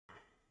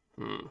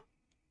Hmm.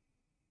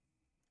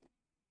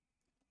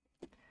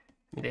 I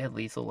mean, they had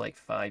lethal like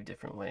 5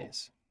 different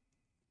ways.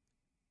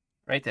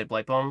 Right? They had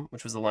Blight Bomb,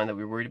 which was the line that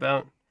we were worried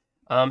about.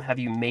 Have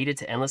you made it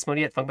to Endless Mode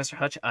yet, Funkmaster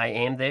Hutch? I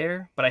am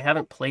there, but I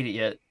haven't played it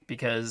yet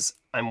because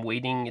I'm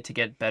waiting to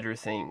get better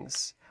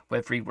things.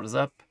 Web3, what is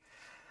up?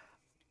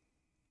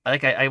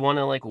 I want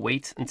to like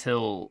wait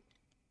until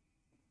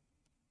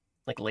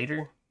like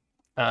later,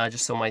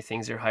 just so my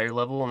things are higher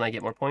level and I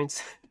get more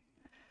points.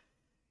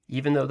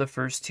 Even though the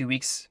first 2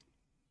 weeks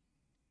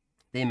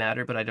they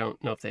matter, but I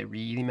don't know if they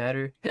really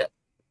matter.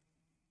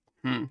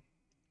 Hmm.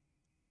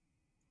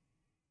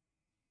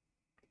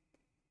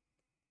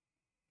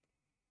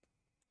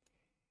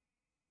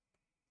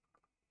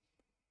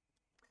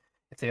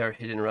 If they are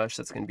hidden rush,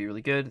 that's going to be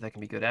really good. That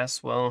can be good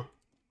as well.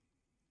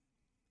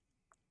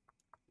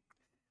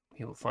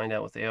 We will find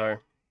out what they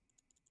are.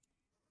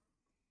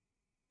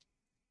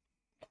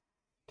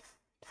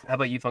 How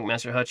about you,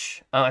 Funkmaster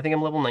Hutch? I think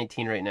I'm level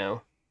 19 right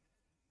now.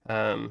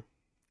 Um,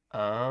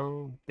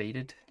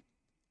 baited.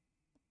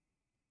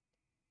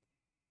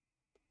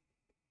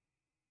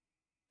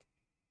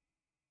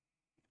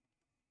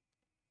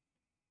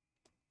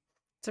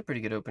 It's a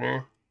pretty good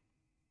opener.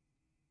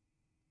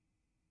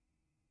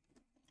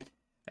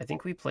 I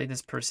think we played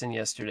this person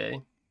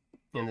yesterday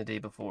and the day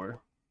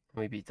before,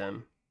 and we beat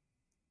them.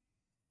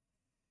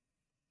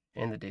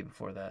 And the day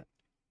before that.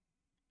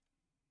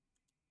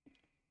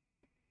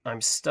 I'm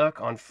stuck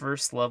on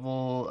first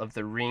level of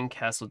the Ring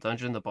Castle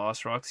Dungeon. The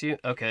boss rocks you.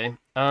 Okay.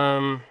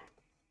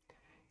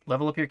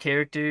 Level up your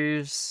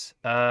characters.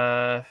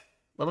 Level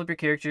up your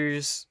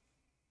characters.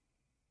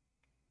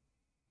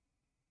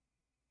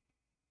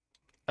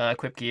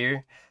 Equip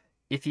gear.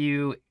 If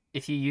you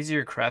use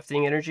your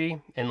crafting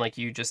energy and like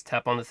you just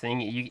tap on the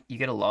thing, you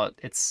get a lot.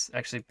 It's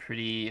actually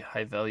pretty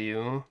high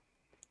value.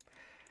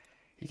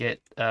 You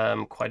get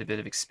quite a bit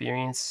of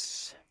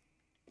experience.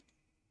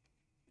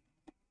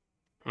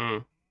 Hmm.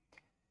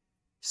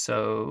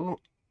 So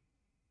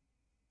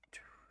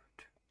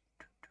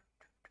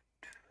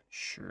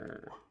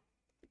sure.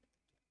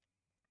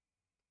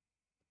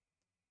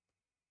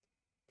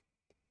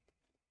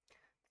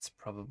 It's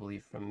probably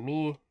from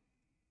me.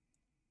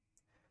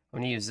 I'm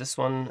gonna use this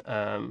one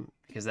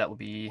because that will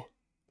be.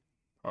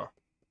 Huh.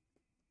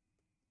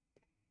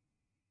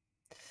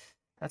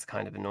 That's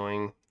kind of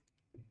annoying.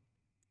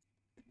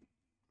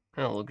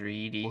 A little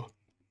greedy.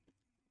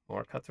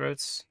 More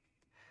cutthroats.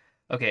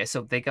 Okay,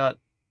 so they got.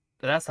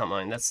 That's not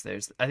mine. That's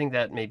theirs. I think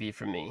that may be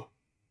from me.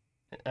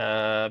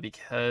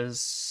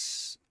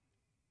 Because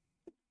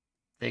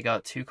they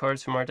got 2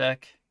 cards from our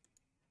deck,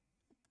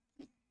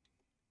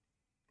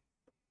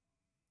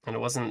 and it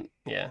wasn't.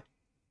 Yeah,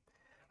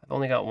 I've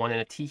only got 1 and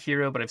a T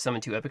hero, but I've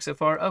summoned 2 epics so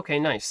far. Okay,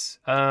 nice.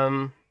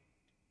 I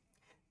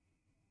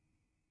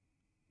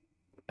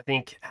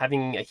think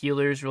having a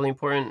healer is really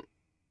important,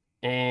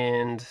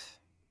 and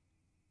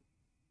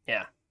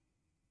yeah.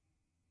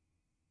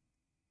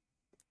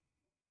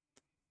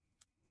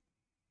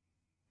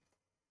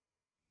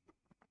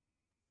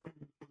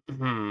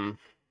 Hmm.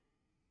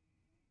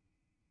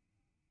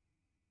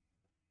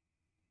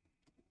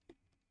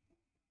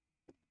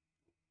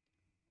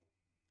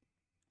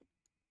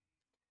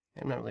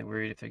 I'm not really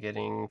worried if they're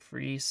getting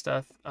free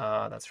stuff.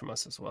 That's from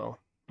us as well.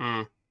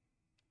 Hmm.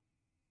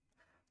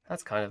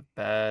 That's kind of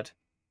bad.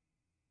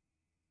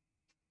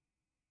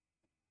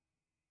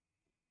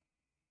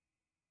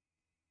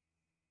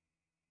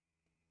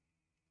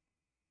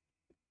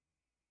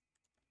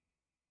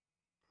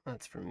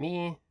 That's for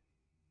me.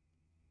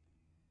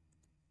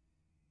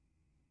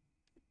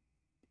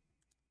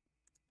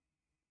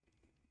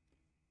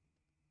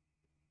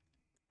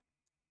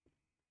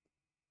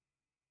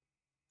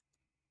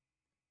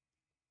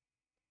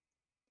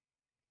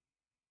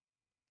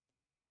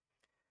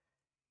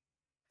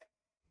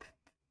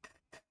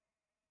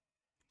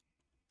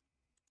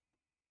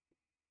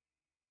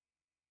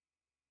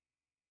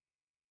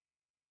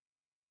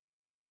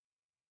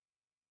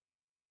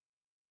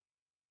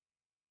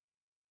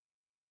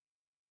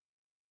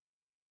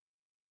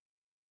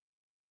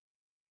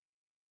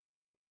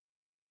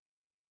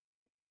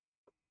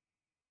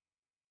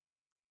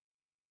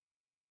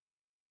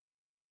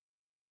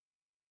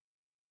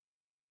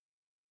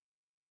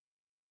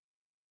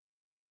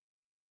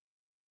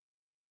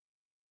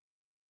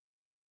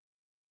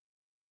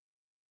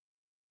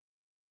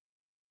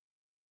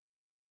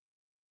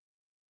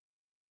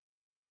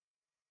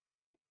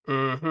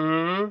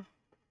 Mm-hmm.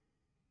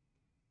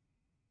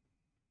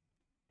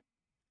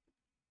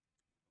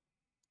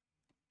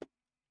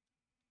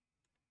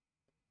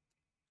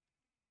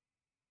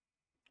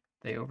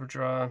 They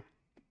overdraw.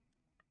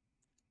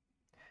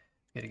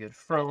 Get a good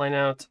front line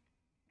out.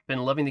 Been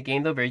loving the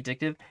game though, very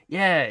addictive.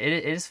 Yeah,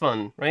 it is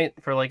fun, right?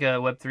 For like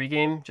a Web3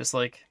 game, just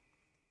like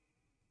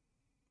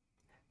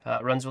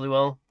runs really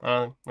well,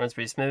 runs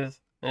pretty smooth,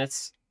 and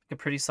it's a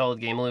pretty solid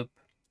game loop.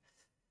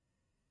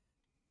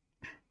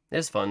 It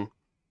is fun.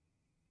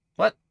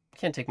 What?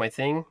 Can't take my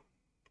thing.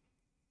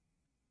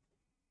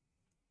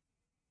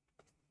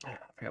 I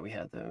forgot we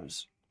had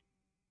those.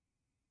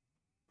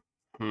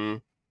 Hmm.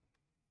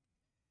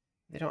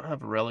 They don't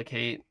have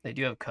Relicate. They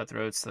do have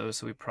Cutthroats, though,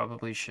 so we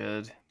probably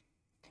should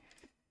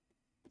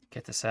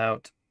get this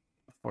out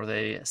before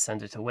they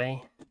send it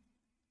away.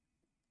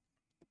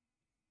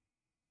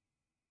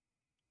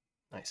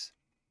 Nice.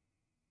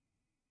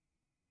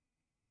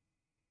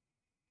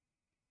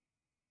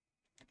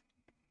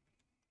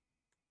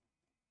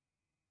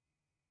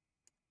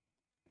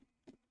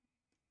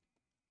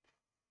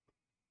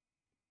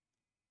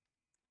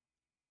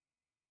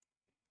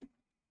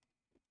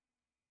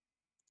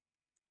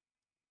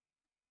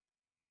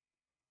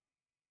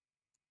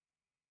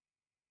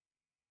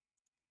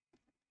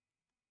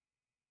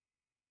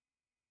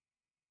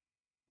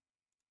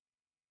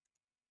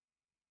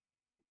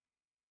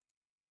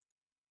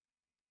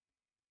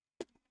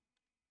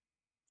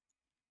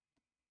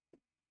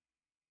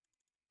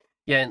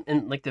 Yeah,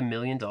 and like the $1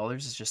 million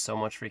is just so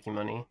much freaking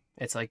money.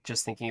 It's like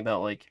just thinking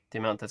about like the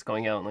amount that's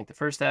going out in like the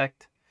first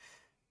act.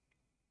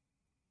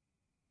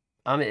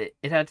 It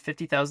had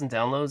 50,000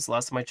 downloads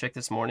last time I checked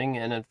this morning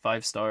and a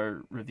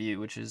 5-star review,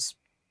 which is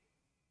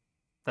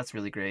that's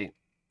really great.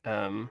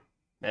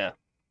 Yeah.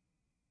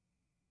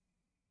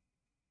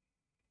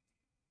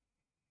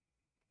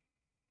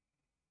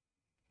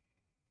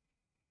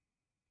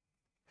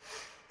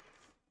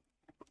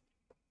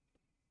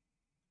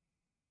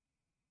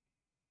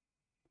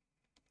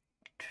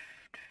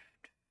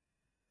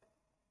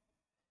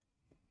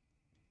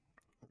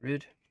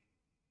 Rude.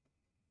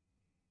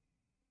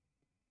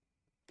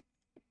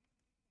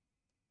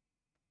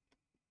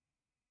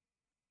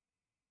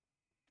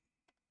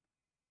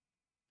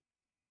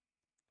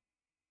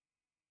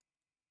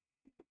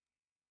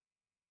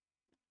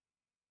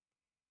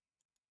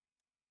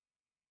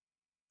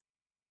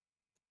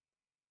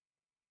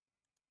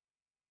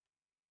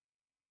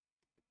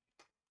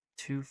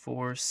 Two,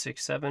 4,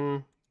 6,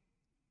 7.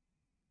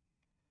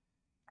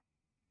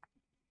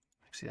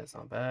 Actually, that's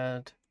not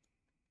bad.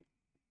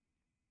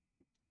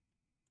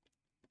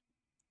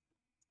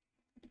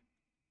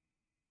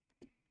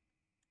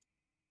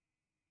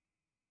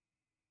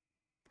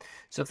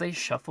 So if they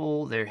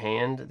shuffle their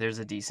hand, there's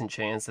a decent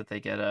chance that they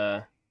get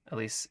a. At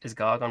least is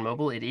GOG on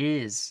mobile? It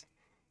is.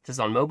 This is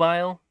on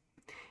mobile.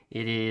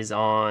 It is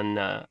on.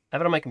 I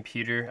have it on my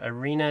computer.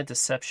 Irina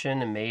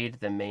Deception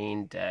made the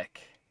main deck.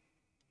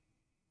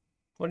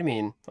 What do you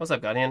mean? What's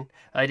up, Godhand?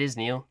 It is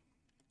Neil.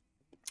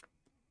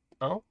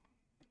 Oh.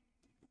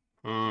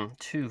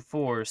 2,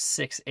 4,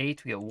 6,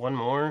 8. We get one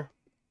more.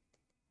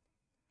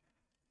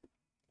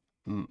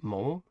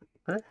 More?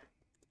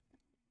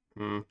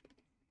 Hmm.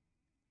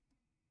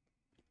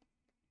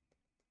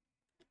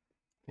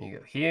 You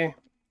go here.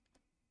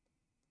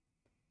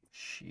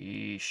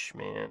 Sheesh,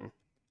 man.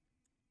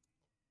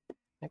 I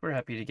think we're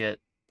happy to get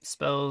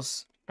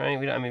spells, right?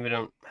 We don't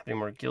have any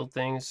more guild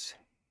things.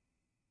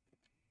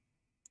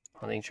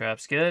 Hunting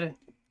trap's good.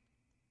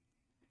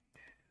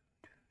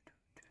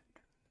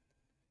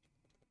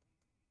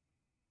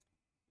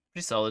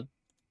 Pretty solid.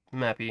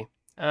 I'm happy.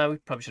 We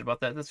probably should have bought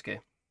that. That's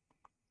okay.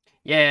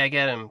 Yeah,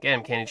 get him. Get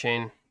him, Candy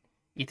Chain.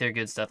 Eat their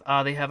good stuff.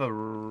 They have a...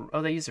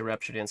 Oh, they use a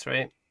Rapture Dance,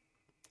 right?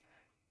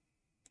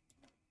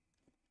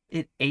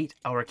 It ate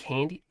our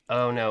candy?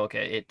 Oh, no,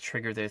 okay. It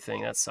triggered their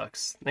thing. That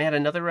sucks. They had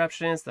another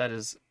Rapture Dance? That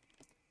is...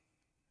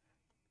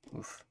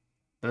 Oof.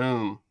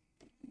 Boom.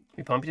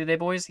 We pumpy today,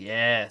 boys?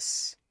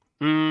 Yes.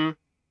 It's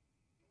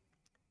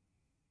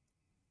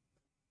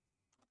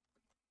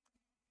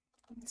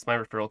my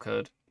referral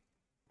code.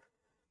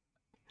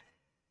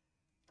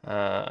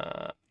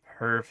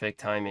 Perfect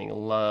timing.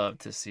 Love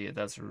to see it.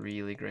 That's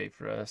really great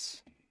for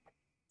us.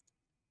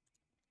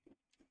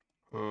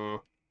 I'm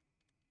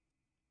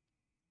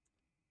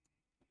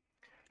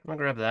gonna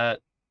grab that.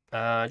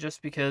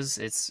 Just because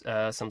it's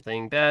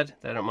something bad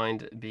that I don't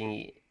mind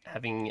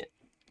having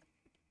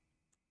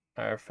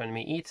our friend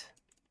me eat.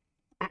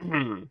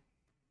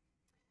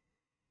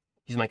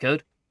 Use my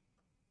code.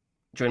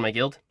 Join my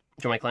guild.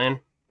 Join my clan.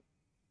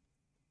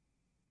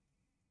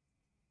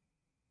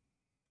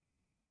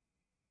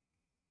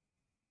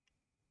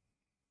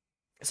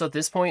 So at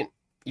this point,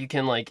 you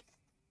can like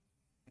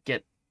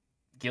get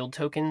guild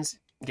tokens,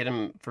 get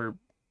them for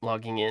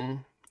logging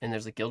in, and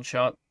there's a guild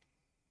shop.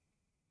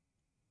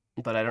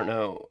 But I don't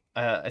know.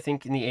 I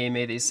think in the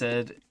AMA they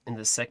said in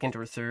the second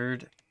or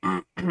third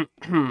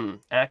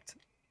act,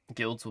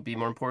 guilds will be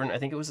more important. I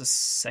think it was the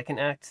second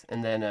act,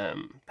 and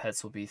then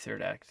pets will be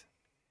third act.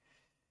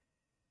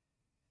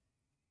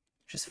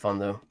 Which is fun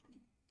though.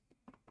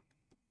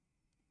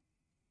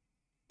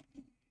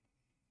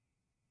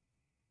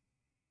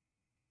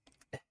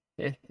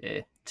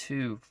 Eh.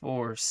 2,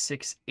 4,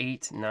 6,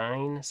 8,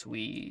 9. So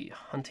we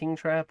hunting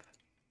trap.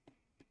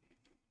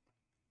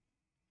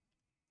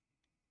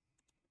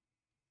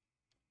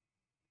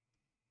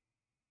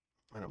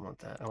 I don't want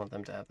that. I want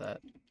them to have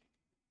that.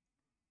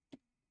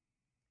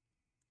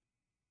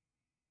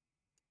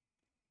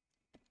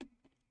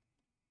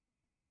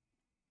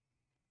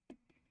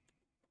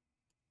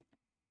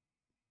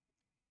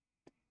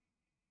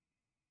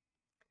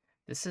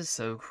 This is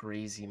so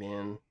crazy,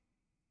 man.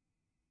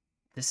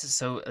 This is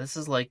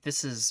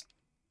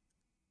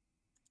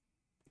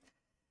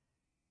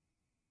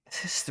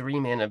is 3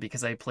 mana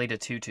because I played a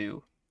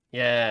 2/2.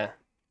 Yeah.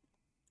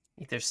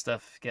 Eat their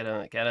stuff. Get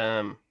 'em. Get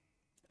 'em.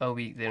 Oh,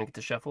 they don't get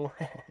to shuffle?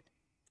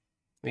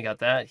 We got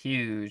that.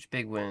 Huge.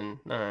 Big win.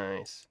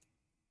 Nice.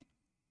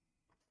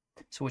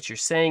 So what you're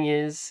saying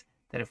is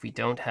that if we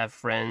don't have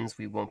friends,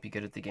 we won't be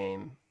good at the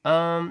game.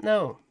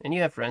 No. And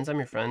you have friends. I'm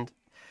your friend.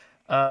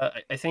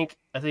 I think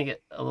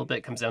it a little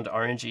bit comes down to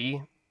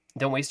RNG.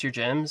 Don't waste your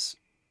gems.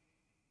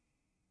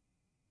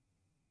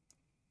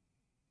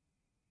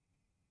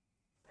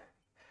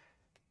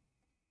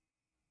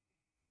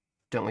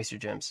 Don't waste your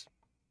gems.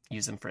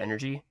 Use them for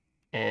energy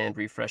and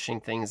refreshing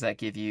things that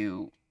give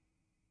you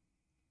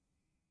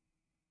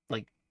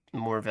like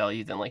more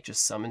value than like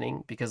just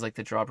summoning, because like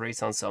the drop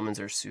rates on summons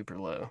are super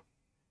low.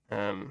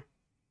 I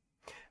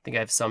think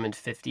I've summoned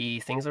 50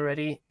 things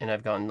already and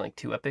I've gotten like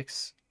 2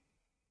 epics.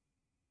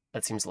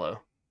 That seems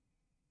low.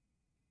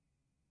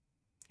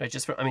 Right,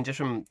 just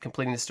from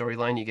completing the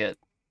storyline, you get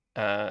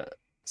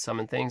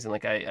summon things, and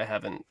like I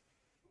haven't.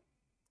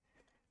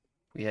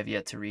 We have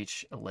yet to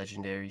reach a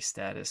legendary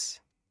status.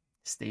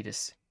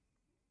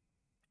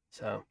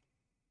 So.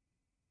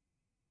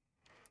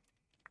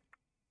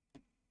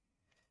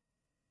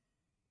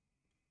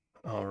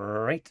 All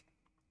right.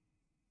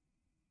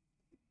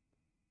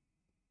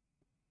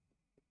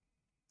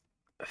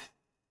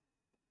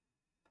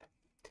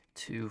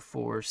 Two,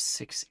 4,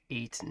 6,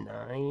 8,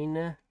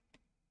 9.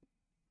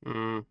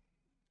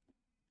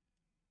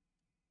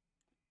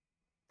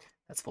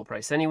 That's full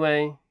price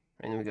anyway.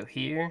 And then we go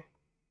here.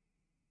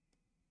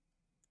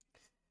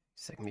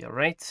 So that can be all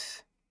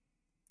right.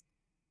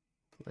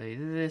 Play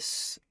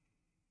this.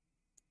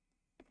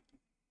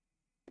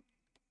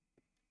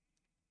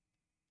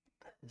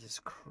 This is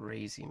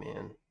crazy,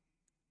 man.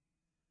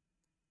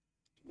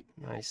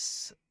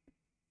 Nice.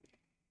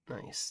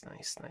 Nice,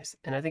 nice, nice.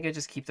 And I think I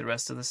just keep the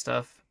rest of the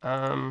stuff.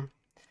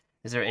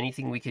 Is there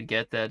anything we could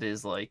get that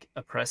is like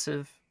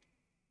oppressive?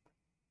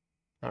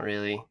 Not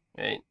really,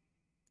 right?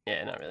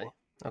 Yeah, not really.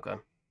 Okay.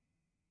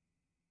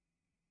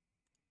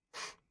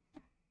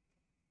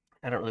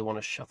 I don't really want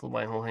to shuffle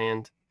my whole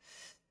hand.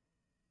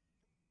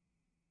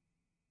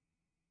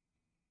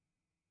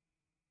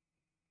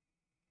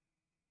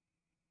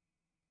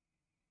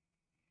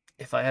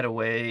 If I had a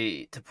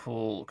way to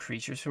pull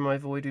creatures from my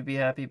void, we'd be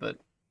happy, but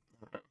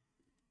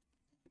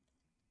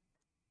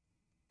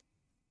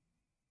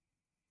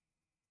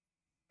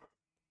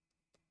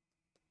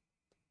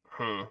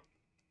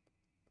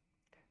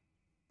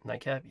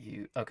Nightcap,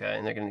 you okay?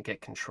 And they're gonna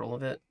get control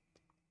of it.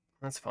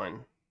 That's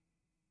fine.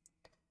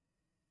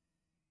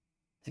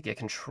 To get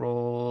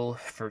control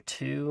for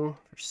 2.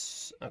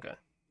 Okay.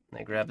 And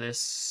I grab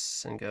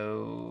this and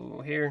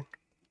go here.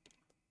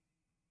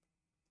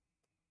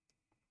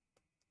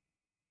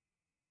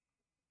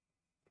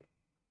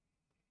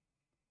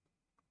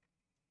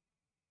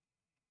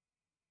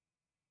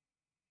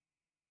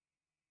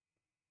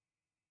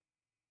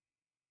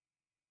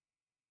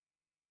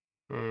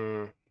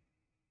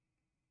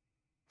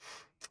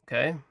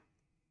 Okay.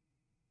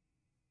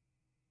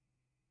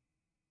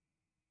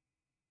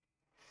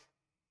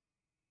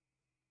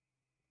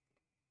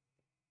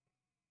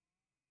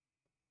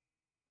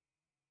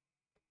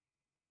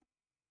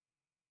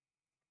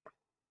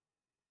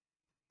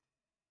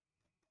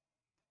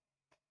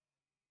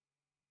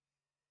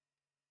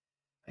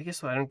 I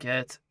guess what I don't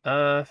get.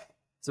 So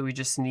we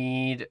just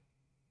need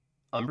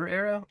Umber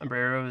Arrow. Umber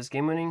Arrow is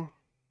game winning.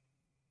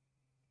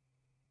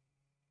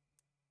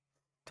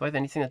 Do I have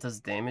anything that does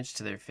damage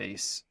to their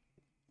face?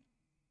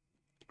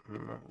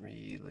 Not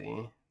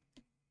really.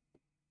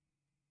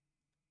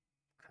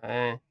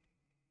 Okay.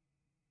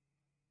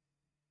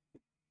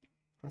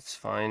 That's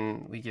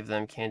fine. We give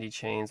them candy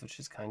chains, which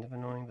is kind of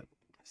annoying, but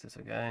is this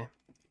okay?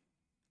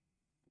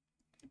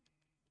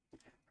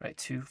 Right,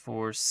 2,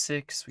 4,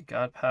 6. We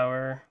got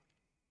power.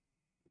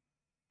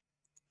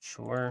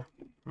 Sure.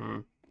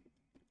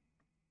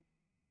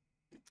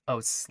 Oh,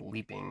 it's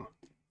sleeping.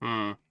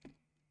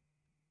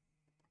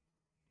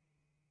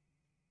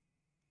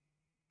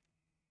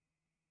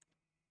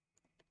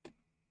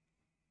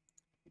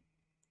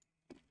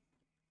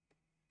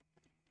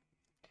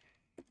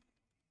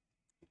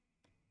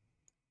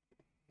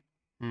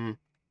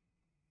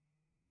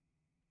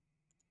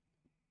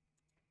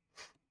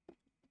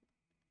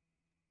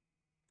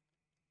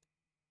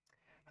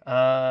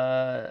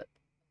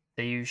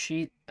 The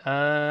sheet.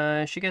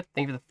 Shiga,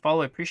 thank you for the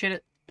follow. I appreciate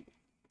it.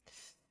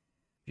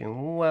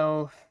 Doing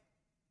well.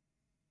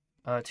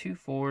 2,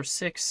 4,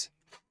 6.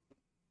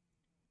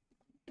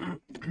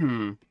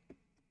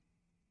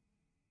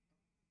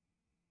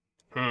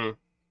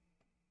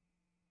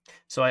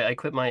 So I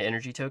quit my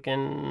energy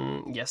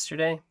token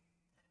yesterday,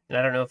 and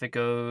I don't know if it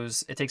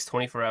goes. It takes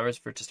 24 hours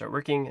for it to start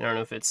working, and I don't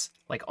know if it's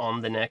like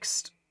on the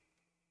next.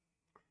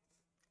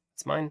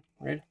 It's mine.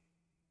 Rude.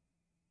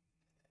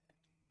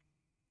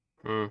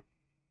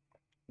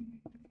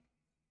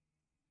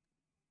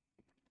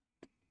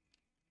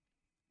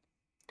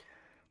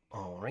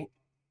 All right.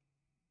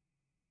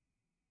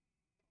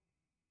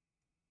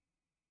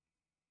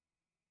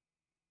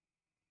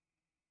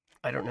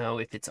 I don't know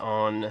if it's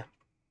on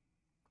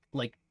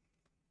like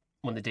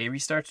when the day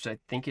restarts, which I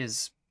think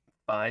is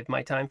 5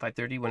 my time,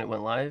 5:30 when it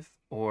went live,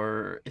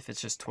 or if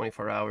it's just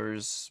 24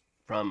 hours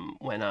from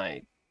when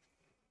I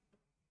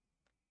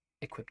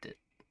equipped it,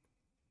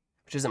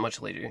 which isn't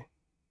much later.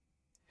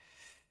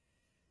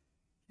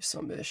 You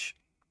some bitch.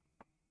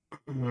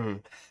 Hmm.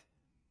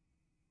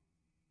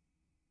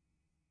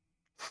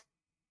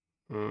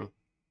 Hmm.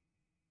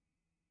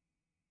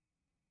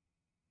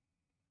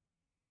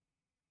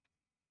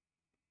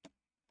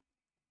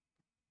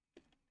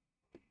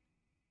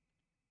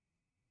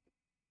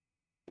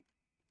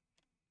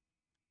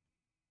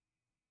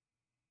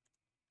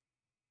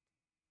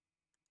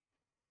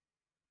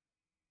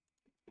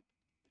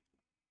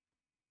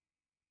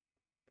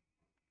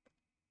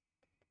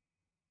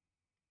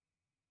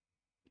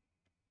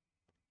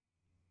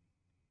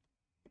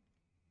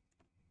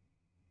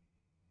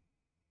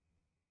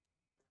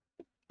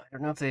 I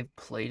don't know if they've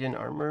played an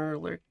armor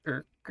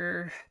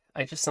lurker.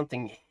 I just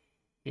something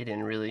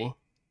hidden really.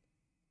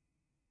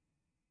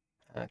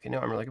 Okay, no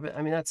armor lurker, but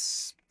I mean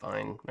that's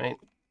fine, right?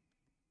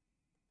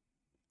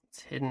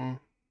 It's hidden.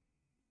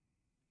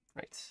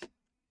 Right.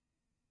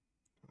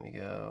 Let me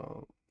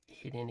go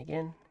hidden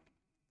again.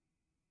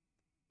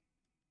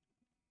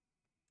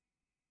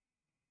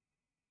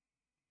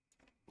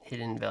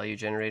 Hidden value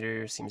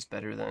generator seems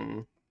better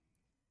than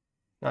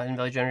not hidden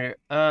value generator.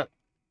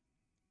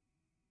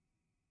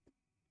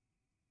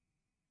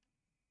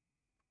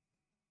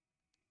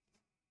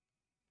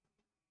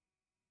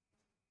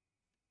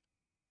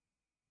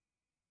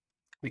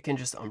 We can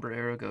just Umbra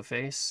Arrow go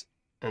face,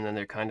 and then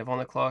they're kind of on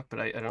the clock, but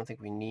I don't think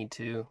we need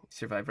to.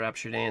 Survive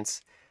Rapture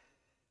Dance.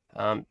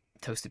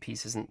 Toasted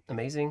Piece isn't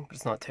amazing, but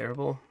it's not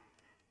terrible.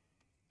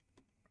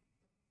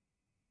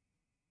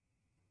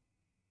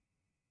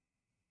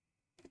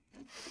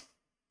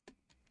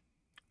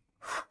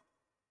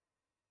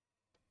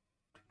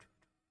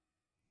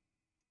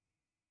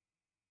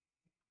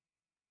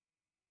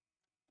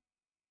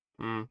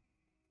 Hmm.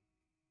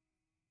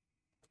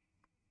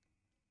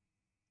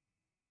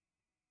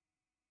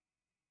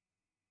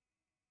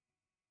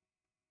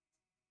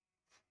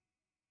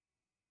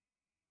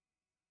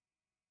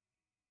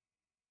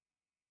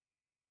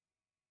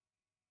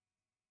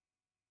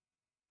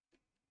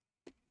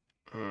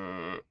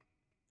 Hmm.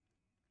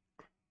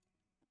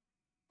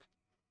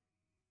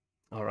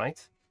 All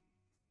right.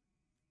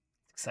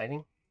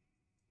 Exciting.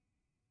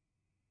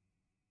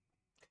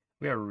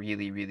 We are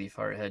really, really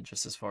far ahead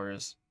just as far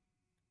as,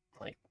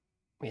 like,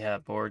 we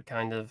have board,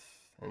 kind of,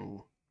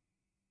 and...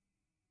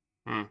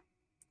 Hmm.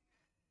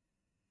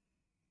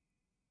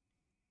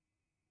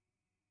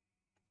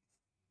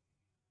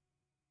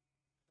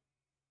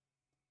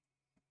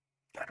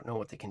 I don't know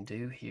what they can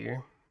do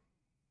here.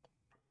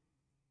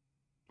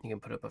 You can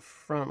put up a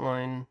front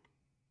line.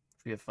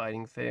 We have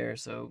fighting fair,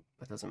 so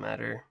that doesn't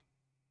matter.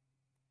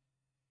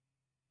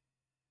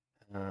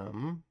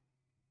 Um...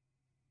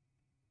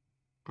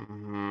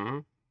 Hmm.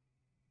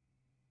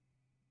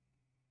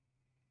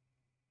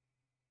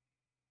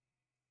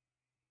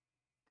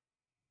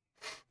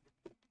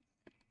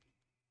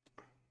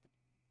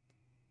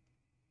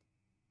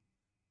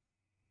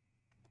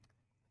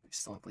 We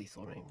still have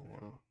lethal ring.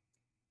 I'm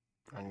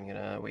not even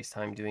gonna waste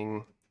time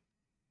doing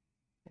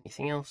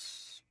anything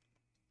else.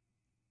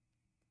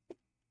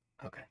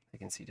 Okay, they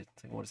conceded.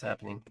 It's like, what is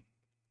happening?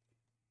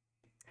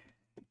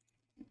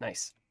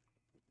 Nice.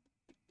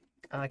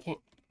 I can't.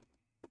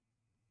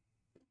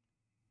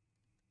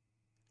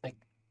 I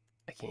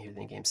can't hear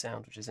the in-game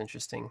sound, which is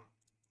interesting.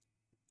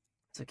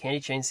 So Candy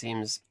Chain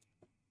seems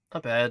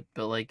not bad,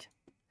 but like,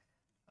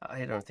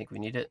 I don't think we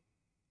need it.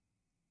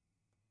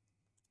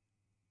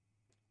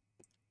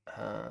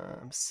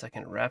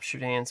 Second Rapture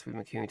Dance. We've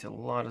been queuing to a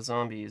lot of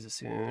zombies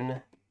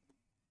soon.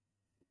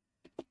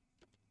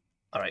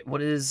 Alright,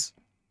 what is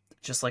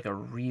just like a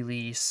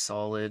really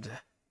solid...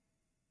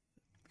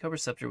 Cobra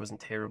Scepter wasn't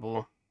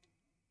terrible.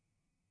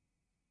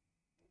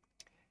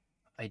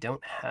 I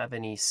don't have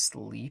any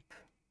sleep.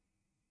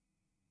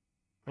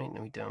 Right,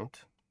 no we don't.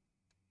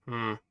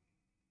 Oh,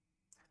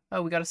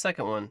 we got a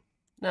second one.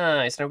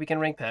 Nice, now we can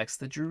rank packs.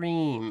 The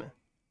dream.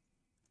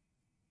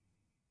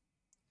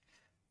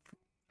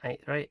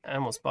 Right, I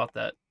almost bought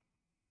that.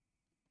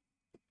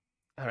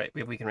 Alright, we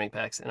have weekend rank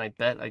packs, and I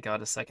bet I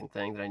got a second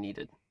thing that I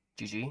needed.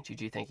 GG,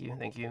 GG, thank you,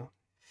 thank you.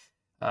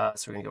 So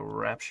we're gonna go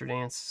Rapture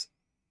Dance.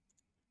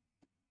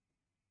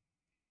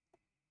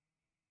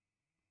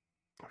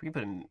 We can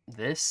put in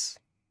this.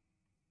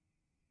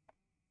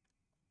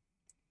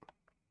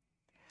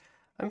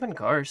 I'm putting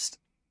Karst.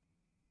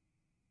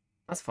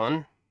 That's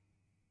fun.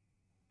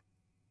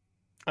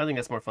 I think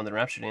that's more fun than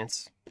Rapture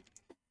Dance.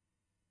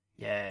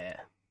 Yeah.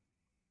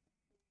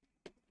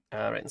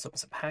 Alright, let's open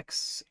some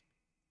packs.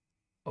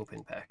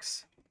 Open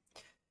packs.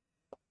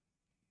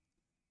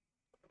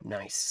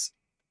 Nice.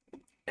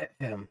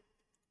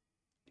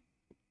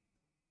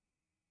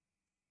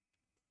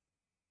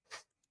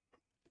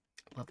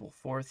 Level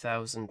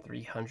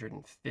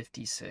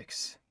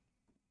 4,356.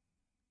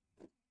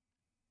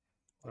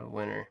 What a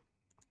winner.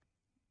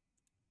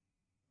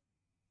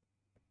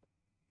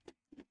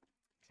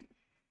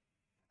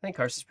 I think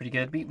Karst is pretty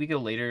good. We go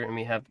later and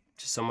we have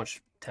just so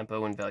much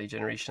tempo and value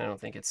generation. I don't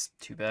think it's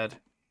too bad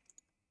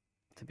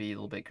to be a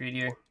little bit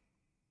greedier.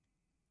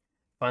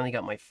 Finally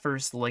got my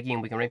first legging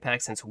weekend rank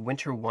pack since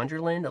Winter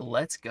Wonderland.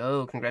 Let's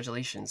go.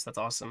 Congratulations. That's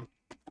awesome.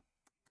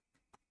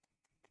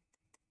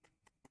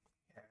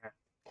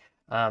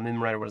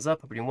 Mim Rider, what is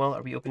up? Hope you're doing well.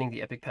 Are we opening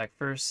the epic pack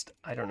first?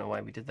 I don't know why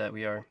we did that.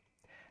 We are.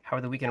 How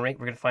are the weekend rank?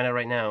 We're going to find out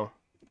right now.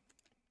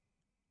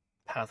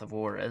 Path of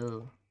War.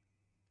 Ugh.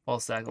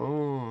 False Stack.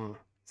 Ooh.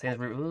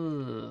 Sandsbury.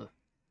 Ooh.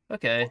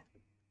 Okay.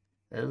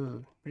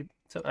 Ugh.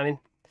 So, I mean,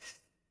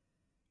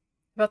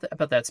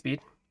 about that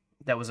speed.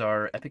 That was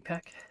our epic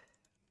pack.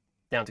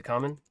 Down to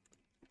common.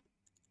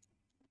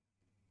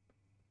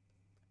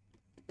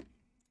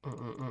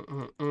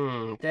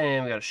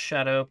 Damn, we got a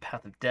Shadow,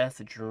 Path of Death,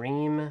 a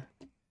Dream. A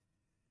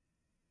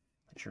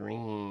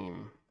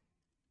Dream.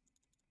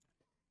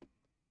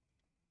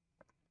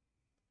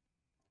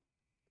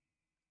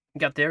 We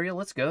got Dario,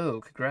 let's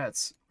go.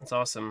 Congrats. That's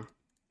awesome.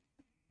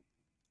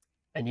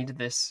 I needed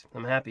this.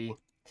 I'm happy.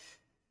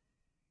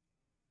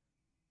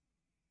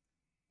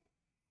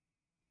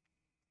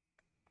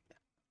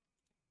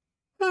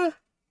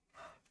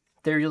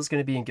 Dario's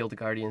gonna be in Guild of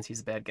Guardians.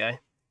 He's a bad guy.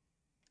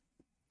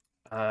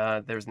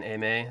 There's an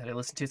AMA that I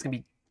listened to. It's gonna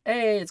be,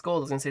 hey, it's gold. I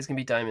was gonna say it's gonna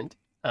be diamond.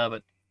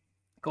 But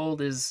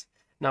gold is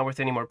not worth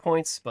any more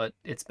points, but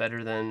it's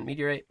better than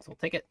meteorite, so we'll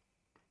take it.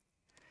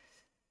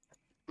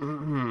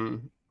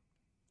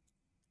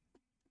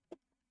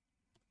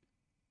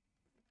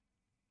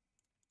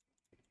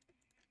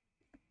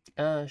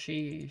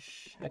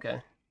 Sheesh.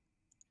 Okay.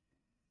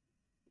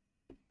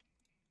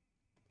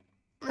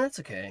 That's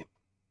okay.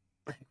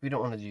 We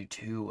don't want to do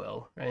too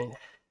well, right?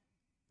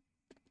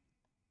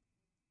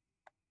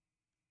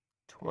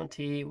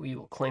 20. We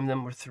will claim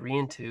them. We're 3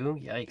 and 2.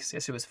 Yikes.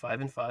 Guess it was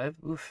 5 and 5.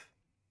 Oof.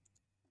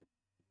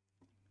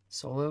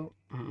 Solo?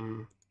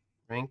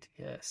 Ranked?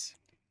 Yes.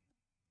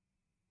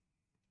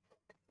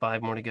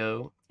 5 more to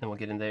go, and we'll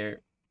get in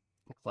there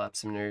and clap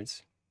some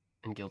nerds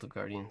and Guild of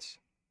Guardians.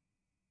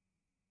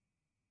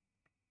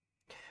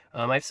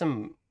 I have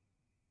some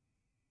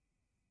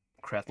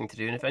crafting to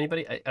do, and if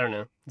anybody, I don't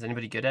know, is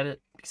anybody good at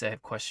it? Because I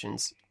have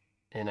questions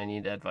and I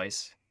need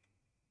advice.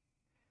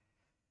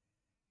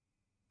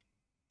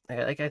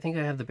 I think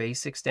I have the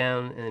basics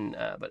down, and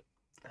but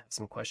I have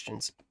some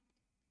questions.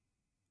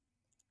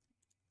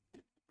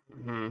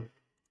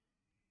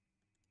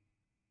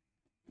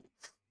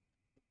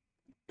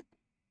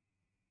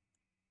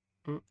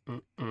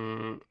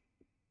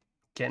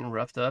 Getting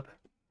roughed up?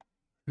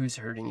 Who's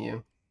hurting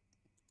you?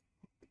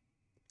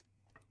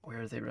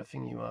 Where are they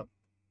roughing you up?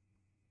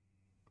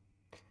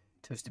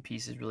 Toasted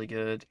Piece is really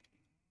good.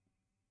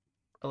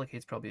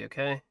 Relicate's probably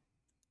okay.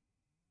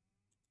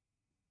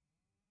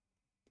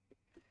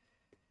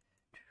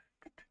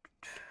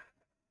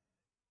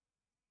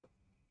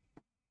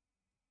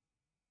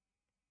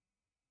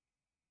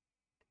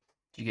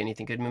 Did you get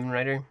anything good, Moon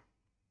Rider?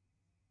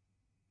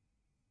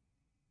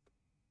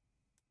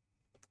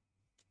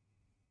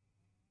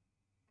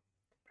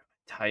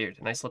 Tired,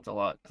 and I slept a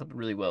lot. I slept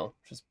really well,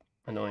 which is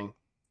annoying.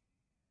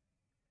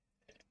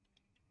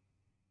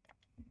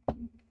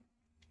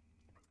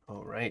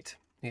 All right,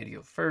 we got to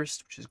go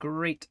first, which is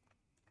great.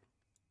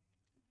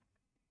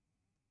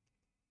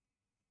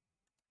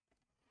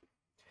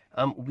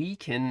 We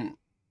can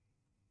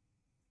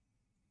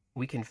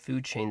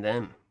food chain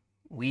them.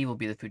 We will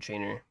be the food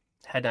chainer.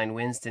 Had 9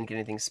 wins, didn't get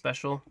anything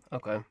special.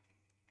 Okay.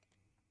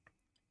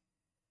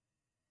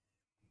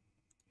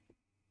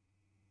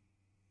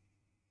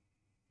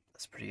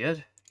 That's pretty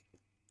good.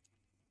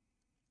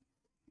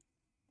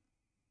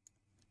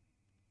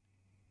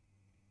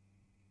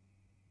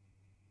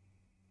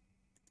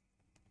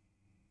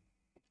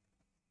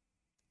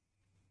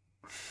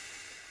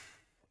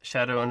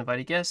 Shadow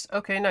uninvited guest.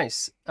 Okay,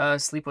 nice.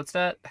 Sleep, what's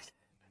that?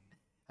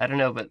 I don't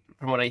know, but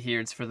from what I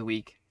hear, it's for the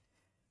week.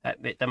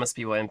 That must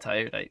be why I'm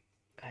tired. I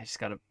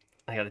got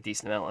a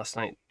decent amount last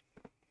night.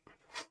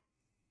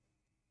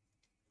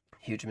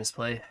 Huge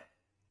misplay.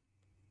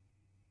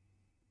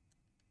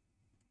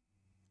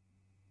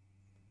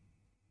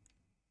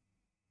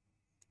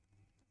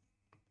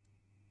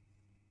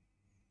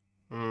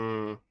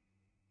 To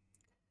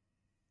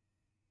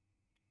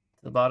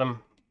the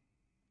bottom.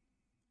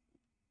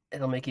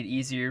 It'll make it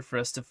easier for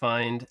us to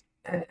find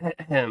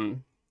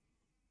the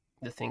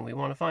thing we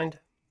want to find.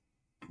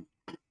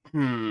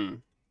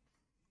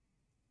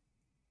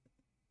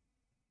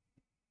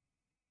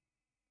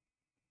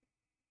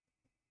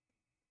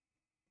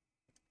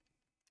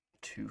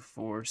 2,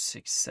 4,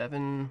 6,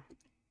 7.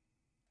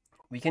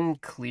 We can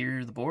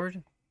clear the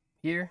board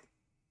here.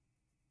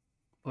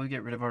 Will we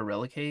get rid of our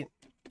relicate?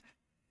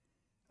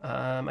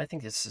 I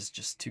think this is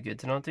just too good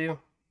to not do.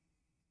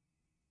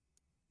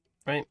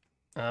 Right?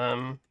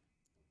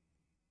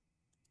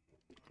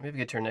 We have a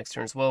good turn next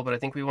turn as well, but I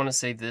think we want to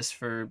save this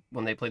for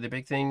when they play the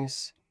big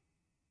things.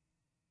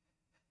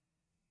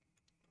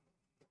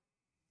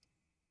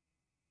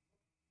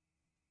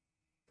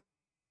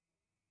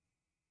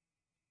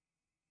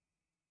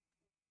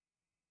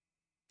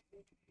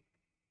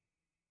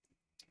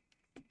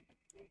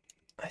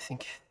 I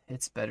think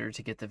it's better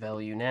to get the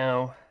value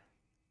now.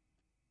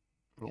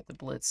 Get the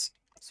blitz.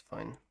 It's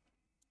fine.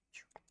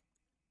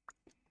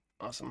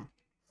 Awesome.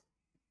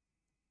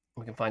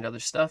 We can find other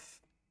stuff.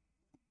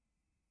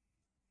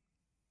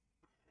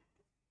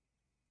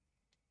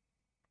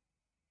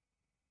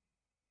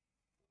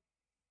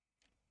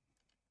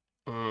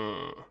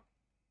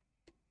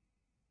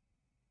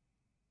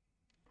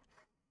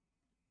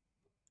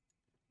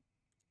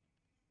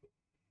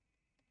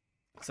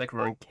 Looks like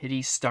Roaring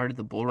Kitty started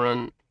the bull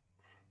run.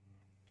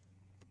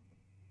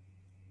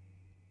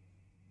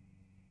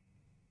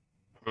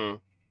 I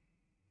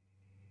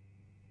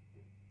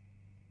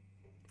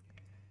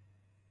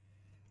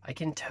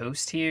can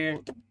toast here.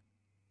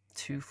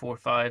 2, 4,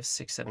 5,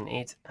 6, 7,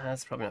 8.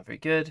 That's probably not very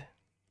good.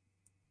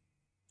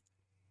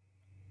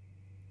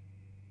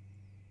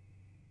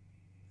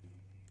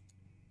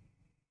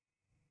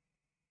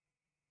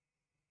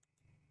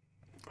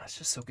 That's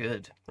just so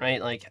good,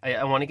 right? Like,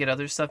 I want to get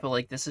other stuff, but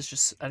like, this is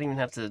just, I don't even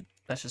have to,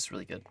 that's just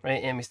really good,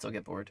 right? And we still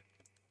get bored.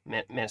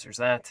 Masters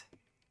that.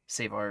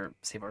 Save our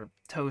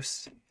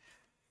toast.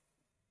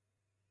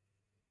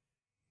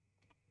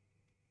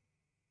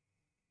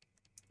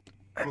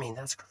 I mean,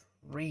 that's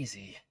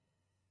crazy.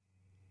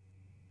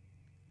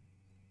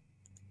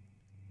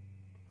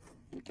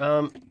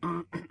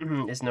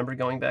 Is number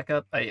going back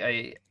up?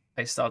 I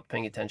stopped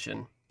paying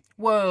attention.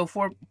 Whoa,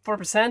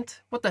 4%?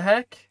 What the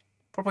heck?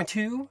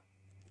 4.2?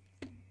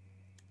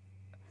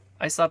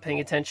 I stopped paying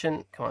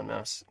attention. Come on,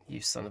 mouse.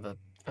 You son of a...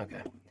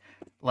 Okay.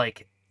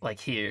 Like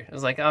here. I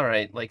was like, all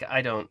right, like,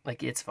 I don't...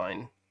 Like, it's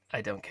fine.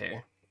 I don't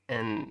care.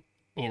 And,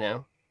 you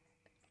know.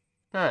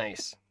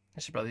 Nice.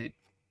 I should probably...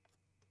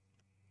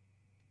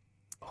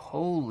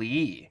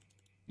 Holy.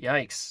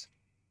 Yikes.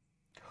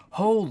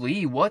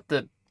 Holy, what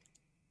the...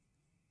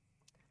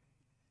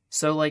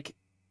 So, like...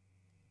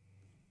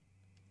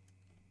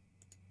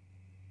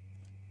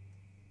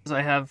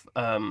 I have,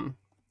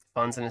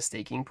 funds in a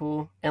staking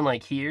pool, and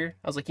like here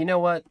I was like, you know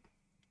what,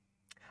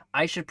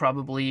 I should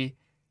probably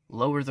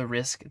lower the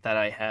risk that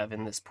I have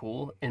in this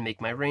pool and make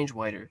my range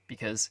wider,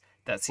 because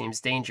that seems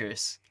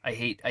dangerous. I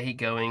hate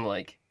going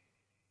like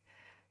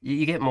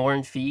you get more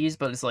in fees,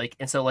 but it's like,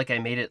 and so like I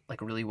made it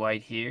like really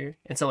wide here,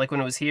 and so like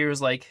when it was here it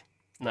was like,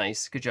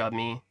 nice, good job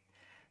me,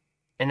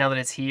 and now that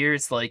it's here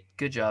it's like,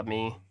 good job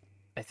me,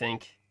 I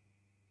think.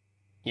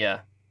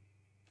 Yeah,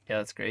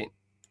 that's great.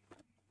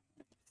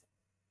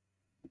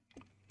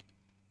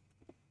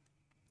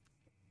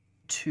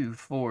 2,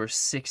 4,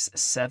 6,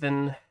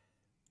 7.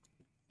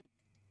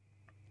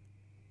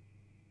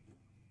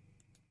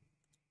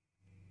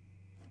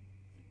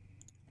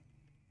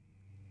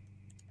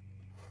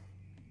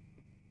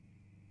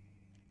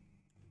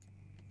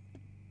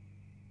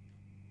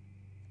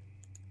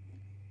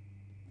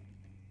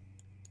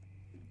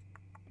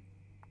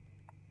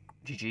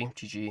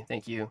 GG,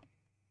 thank you.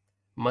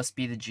 Must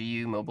be the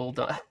GU mobile.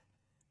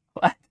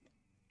 What?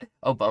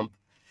 Oh, bump.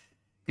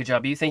 Good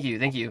job, you. Thank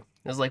you.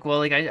 I was like, well,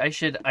 like I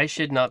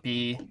should not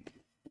be.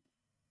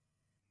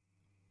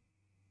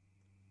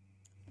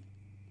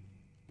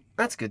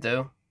 That's good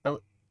though.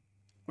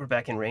 We're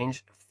back in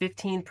range.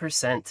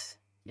 15%.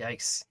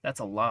 Yikes, that's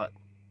a lot.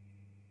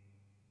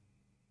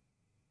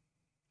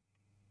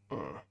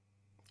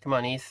 Come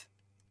on, ETH.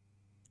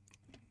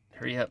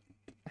 Hurry up.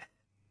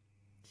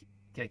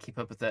 Gotta keep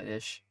up with that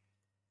ish.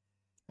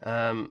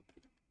 Enjoy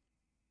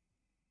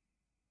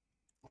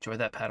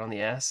that pat on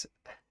the ass.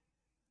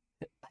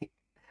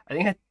 I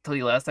think I told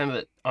you last time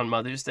that on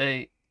Mother's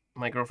Day,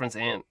 my girlfriend's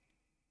aunt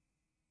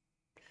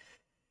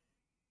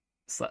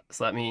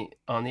slapped me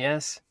on the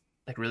ass,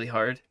 like really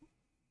hard,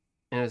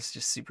 and it was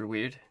just super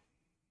weird.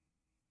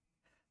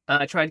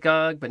 I tried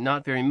GOG, but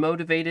not very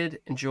motivated.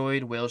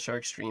 Enjoyed Whale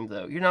Shark stream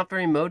though. You're not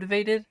very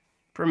motivated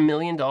for $1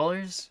 million?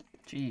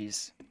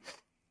 Jeez.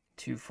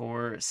 2,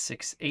 4,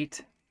 6, 8.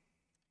 Did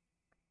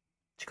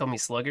you call me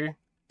slugger?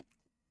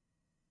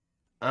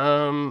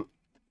 I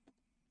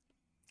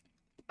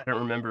don't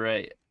remember.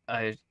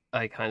 I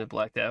kind of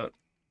blacked out.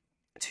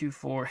 2,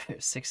 4,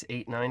 6,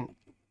 8, 9.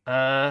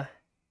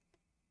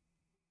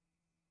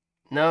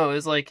 No, it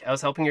was like I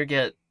was helping her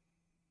get.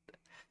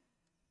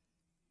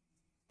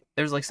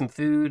 There's like some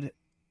food,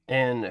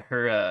 and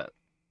her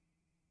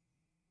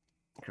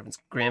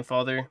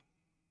grandfather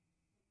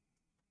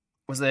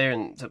was there,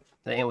 and so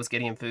the aunt was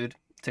getting him food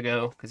to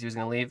go because he was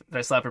gonna leave. Did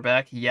I slap her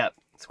back? Yep.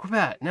 It's like, we're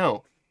back.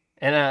 No,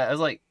 and I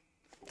was like,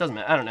 doesn't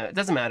matter. I don't know. It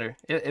doesn't matter.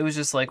 It was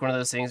just like one of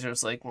those things where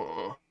it's like,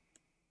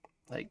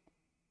 like,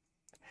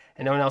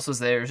 and no one else was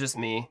there. It was just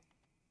me.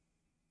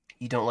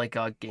 You don't like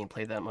GOG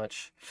gameplay that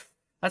much.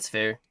 That's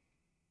fair.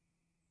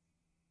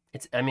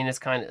 I mean,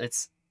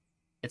 it's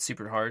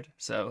super hard,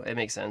 so it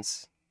makes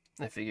sense.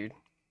 I figured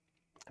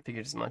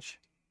as much.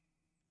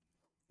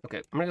 Okay,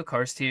 I'm gonna go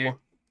karst here.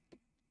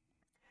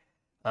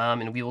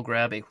 And we will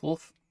grab a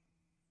wolf.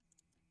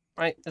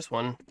 Right, this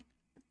one.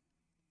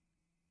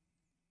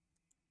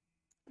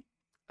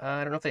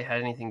 I don't know if they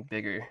had anything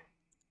bigger.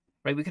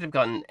 Right, we could have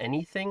gotten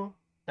anything.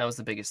 That was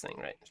the biggest thing,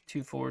 right?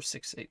 2, 4,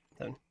 6, 8,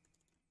 7.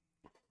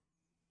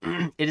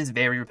 It is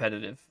very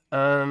repetitive.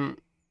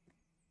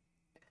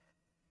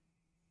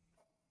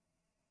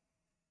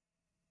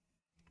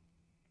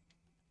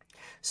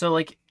 So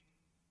like,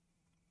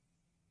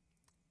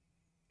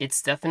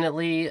 it's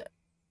definitely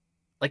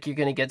like you're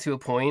gonna get to a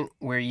point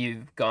where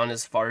you've gone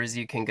as far as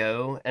you can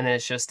go, and then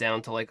it's just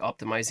down to like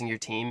optimizing your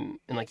team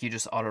and like you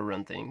just auto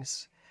run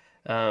things.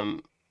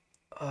 Um,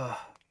 uh,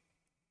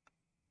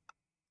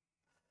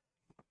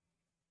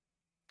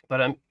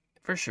 but I'm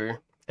for sure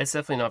it's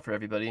definitely not for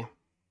everybody.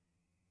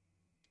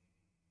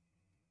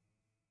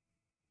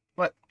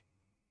 What?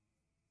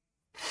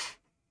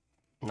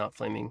 Not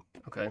flaming.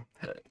 Okay.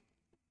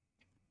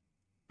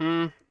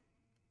 Hmm.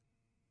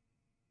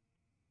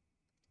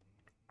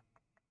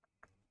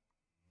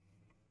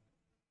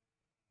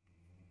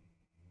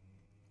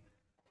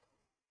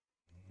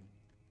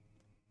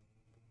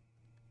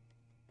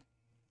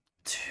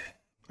 2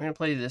 I'm gonna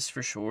play this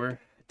for sure.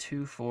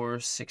 2, 4,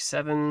 6,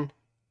 7.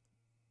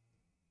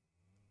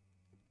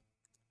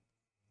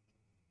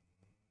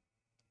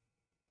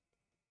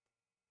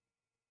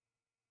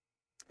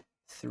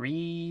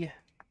 3.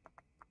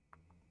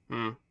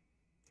 Hmm.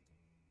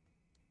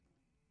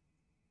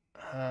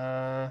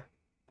 Uh.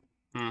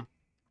 Hmm. I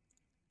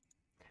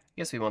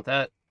guess we want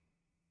that.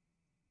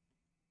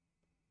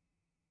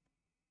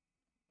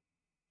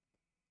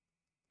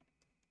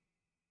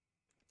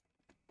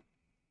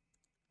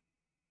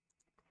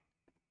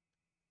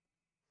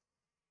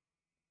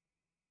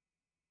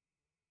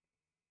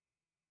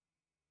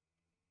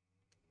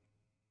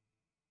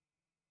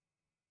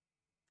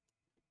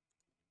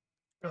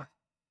 Ugh.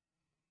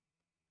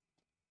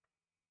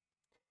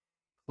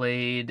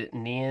 Played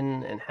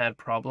Neon and had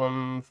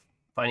problem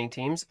finding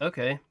teams.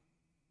 Okay.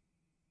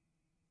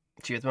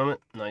 GU at the moment.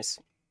 Nice.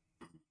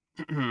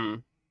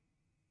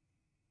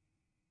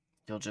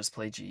 You'll just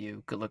play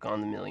GU. Good luck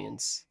on the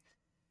millions.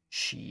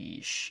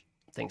 Sheesh.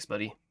 Thanks,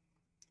 buddy.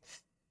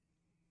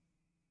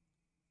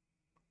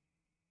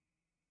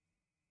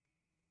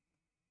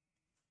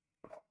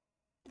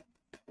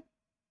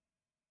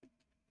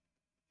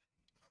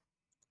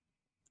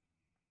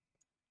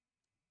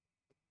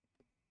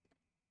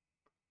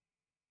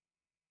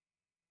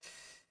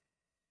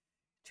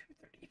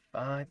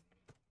 $235.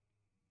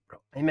 Bro,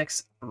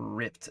 Amex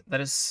ripped.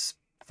 That is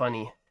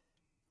funny.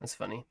 That's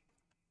funny.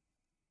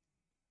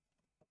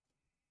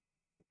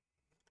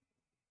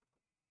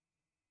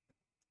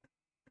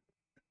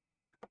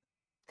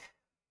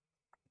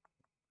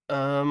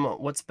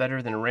 What's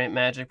better than ramp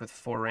magic with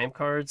 4 ramp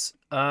cards?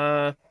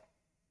 Something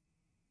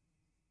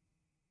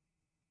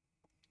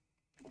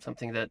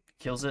that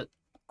kills it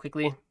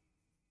quickly.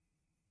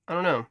 I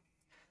don't know.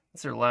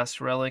 That's their last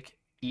relic.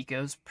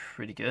 Eco's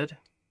pretty good.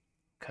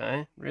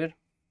 Okay, rude.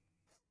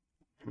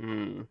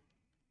 Hmm.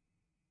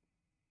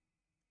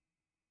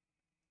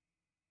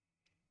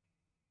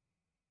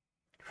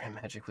 Ramp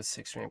magic with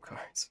 6 ramp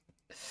cards.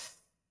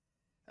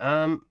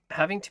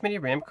 Having too many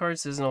ramp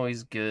cards isn't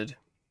always good.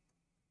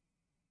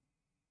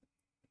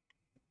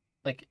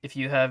 Like if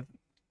you have,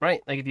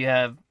 right? Like if you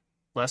have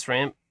less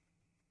ramp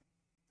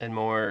and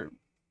more,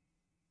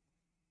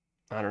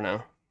 I don't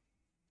know,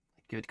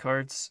 good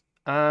cards.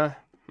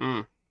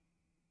 Hmm.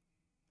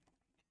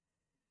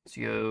 So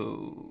you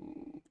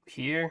go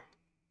here.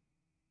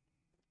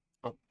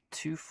 Oh,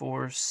 2,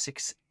 4,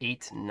 6,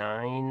 8,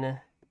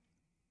 9.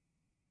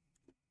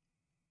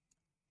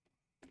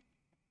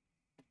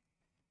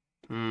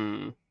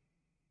 Hmm.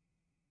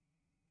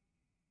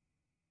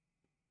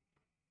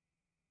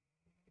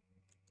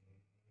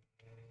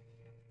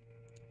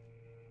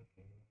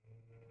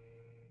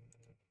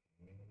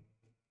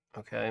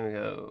 Okay, we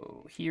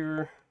go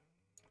here.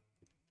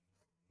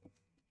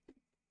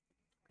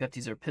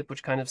 These are pip,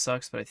 which kind of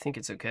sucks, but I think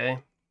it's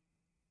okay.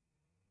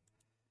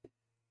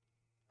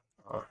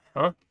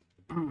 Huh?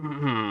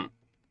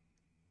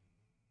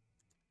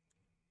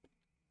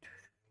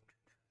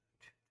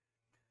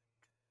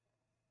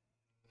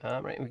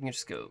 Right, we can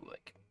just go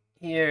like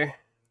here.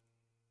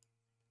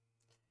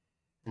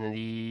 And then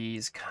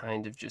these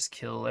kind of just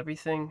kill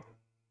everything.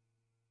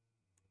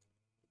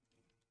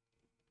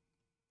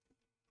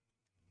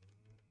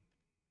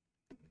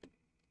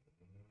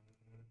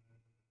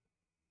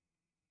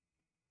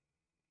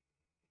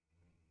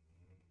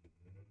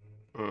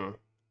 Hmm.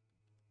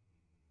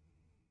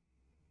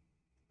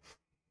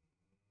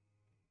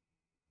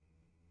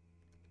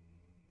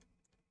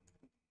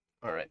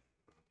 All right.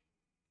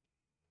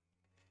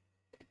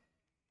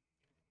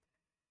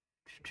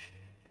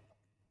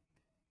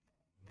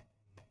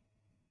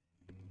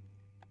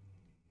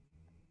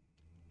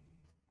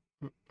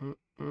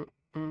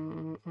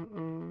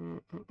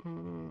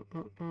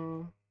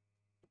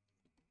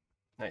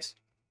 Nice.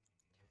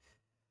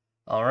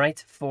 All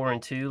right, 4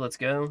 and 2. Let's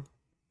go.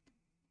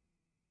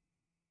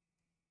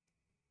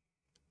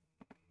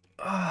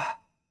 Ah,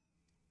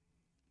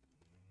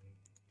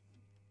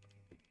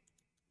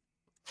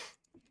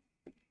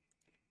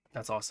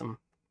 that's awesome.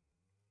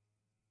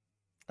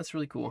 That's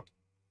really cool.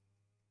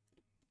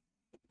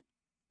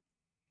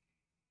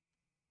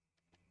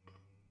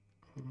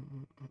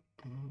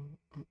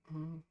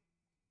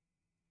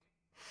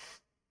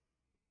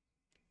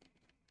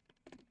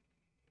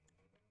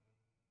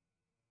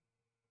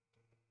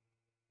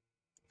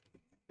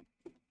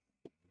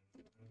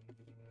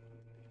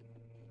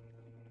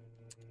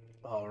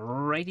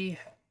 Alrighty.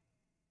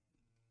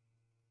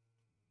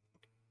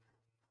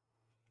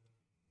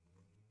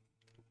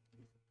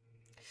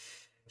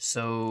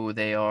 So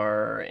they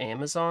are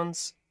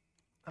Amazons.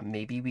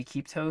 Maybe we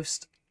keep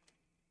Toast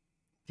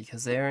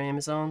because they are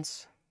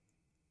Amazons.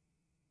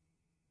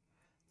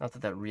 Not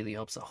that that really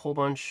helps a whole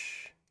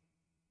bunch.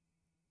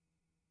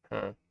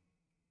 Huh.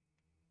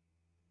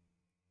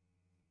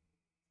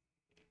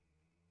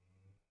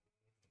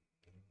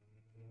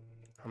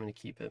 I'm gonna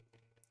keep it.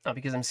 Not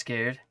because I'm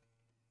scared,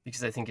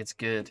 because I think it's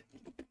good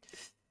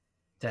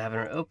to have in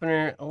our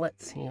opener.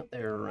 Let's see what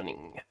they're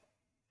running.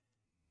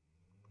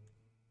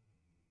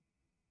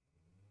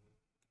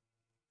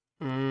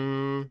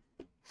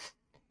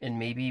 And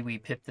maybe we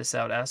pip this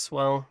out as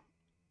well.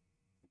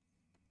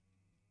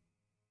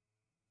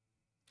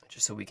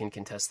 Just so we can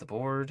contest the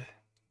board.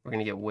 We're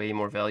gonna get way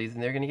more value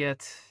than they're gonna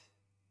get.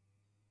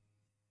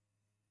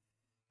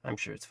 I'm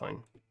sure it's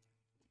fine.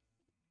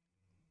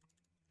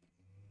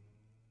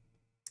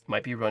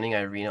 Might be running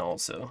Irina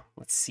also.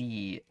 Let's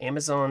see.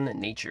 Amazon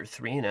Nature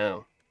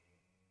 3-0.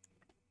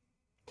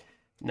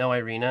 No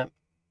Irina.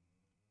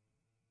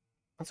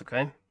 That's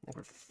okay. I think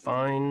we're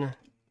fine.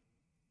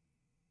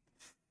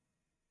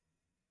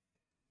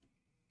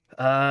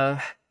 I'm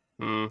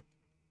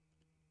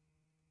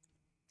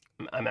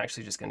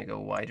actually just gonna go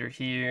wider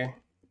here.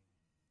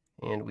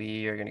 And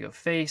we are gonna go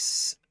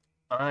face.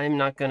 I'm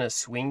not gonna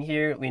swing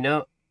here. We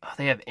know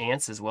they have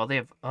ants as well. They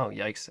have, oh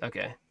yikes,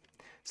 okay.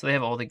 So they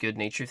have all the good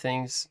nature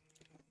things.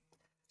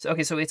 So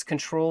okay, so it's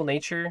control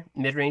nature,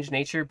 mid-range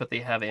nature, but they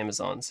have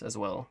Amazons as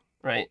well,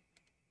 right?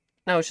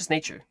 No, it's just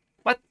nature.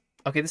 What?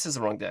 Okay, this is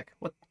the wrong deck.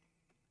 What?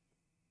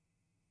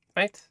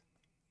 Right?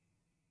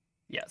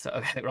 Yeah, so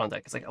okay, wrong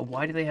deck. It's like,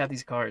 why do they have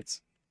these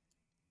cards?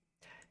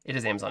 It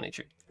is Amazon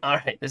nature.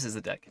 Alright, this is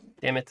the deck.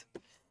 Damn it.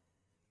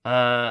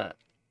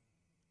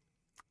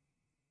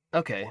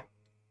 Okay.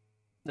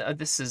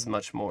 This is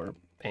much more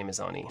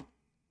Amazon-y.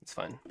 It's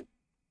fine.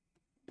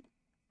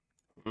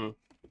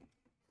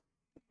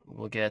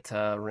 We'll get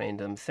a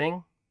random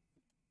thing.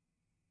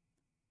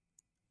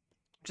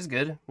 Which is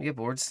good. We get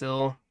bored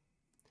still.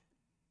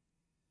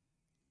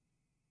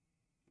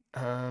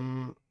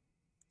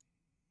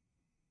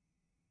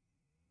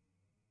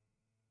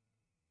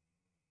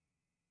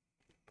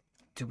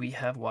 Do we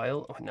have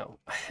wild? Oh, no.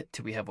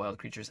 Do we have wild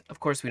creatures? Of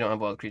course we don't have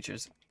wild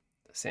creatures.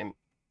 Same.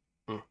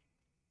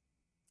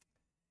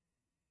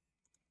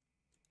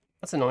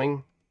 That's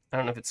annoying. I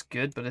don't know if it's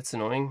good, but it's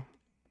annoying.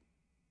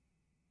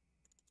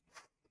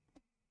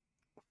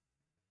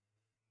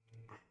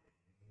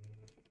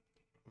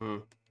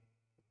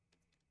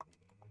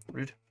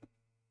 Rude.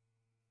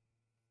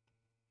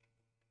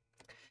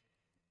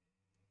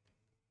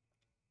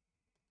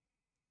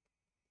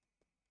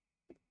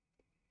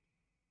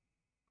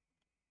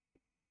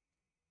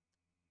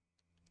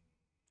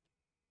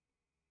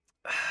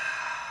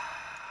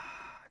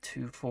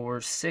 Two,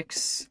 4,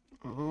 6.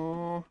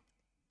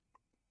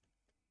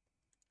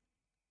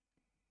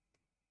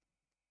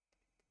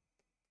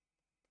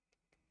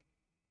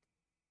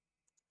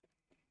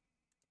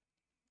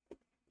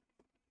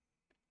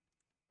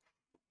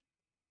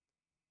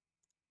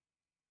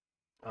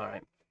 All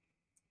right.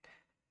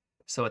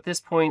 So at this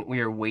point,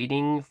 we are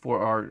waiting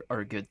for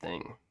our good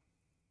thing.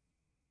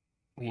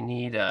 We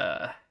need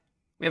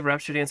we have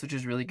Rapture Dance, which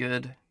is really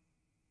good.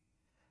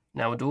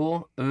 Now a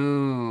duel.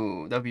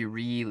 Ooh, that'd be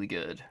really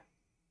good.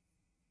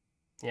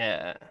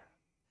 Yeah.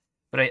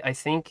 But I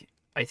think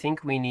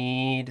we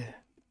need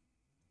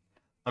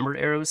Umber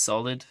Arrows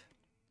solid.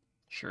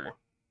 Sure.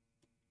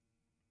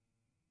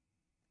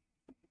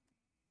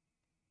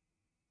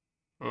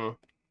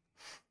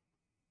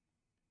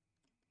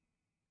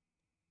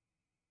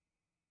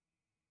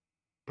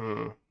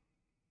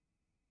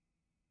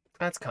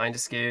 That's kind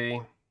of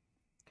scary.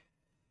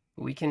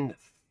 But we can.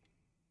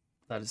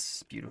 That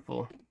is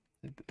beautiful.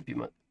 It'd be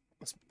the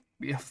most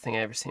beautiful thing I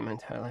ever seen in my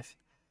entire life.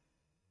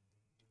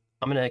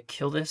 I'm gonna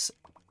kill this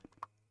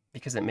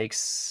because it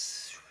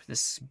makes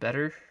this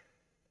better.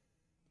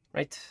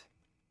 Right?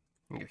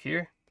 Go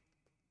here.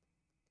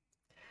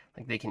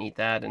 Like they can eat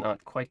that and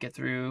not quite get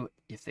through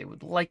if they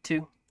would like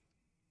to.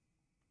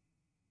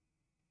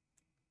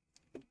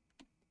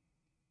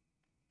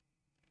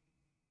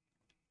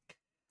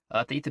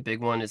 If they eat the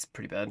big one, is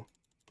pretty bad.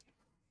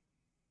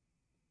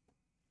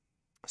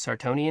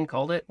 Sartonian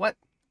called it? What?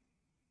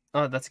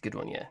 Oh, that's a good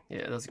one, yeah.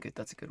 Yeah, that's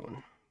a good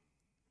one.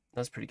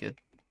 That's pretty good.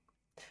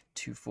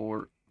 2,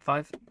 4,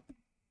 5.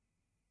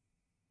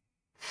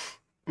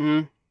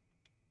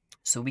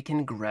 So we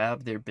can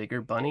grab their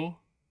bigger bunny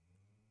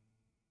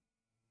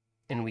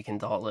and we can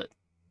dawdle it,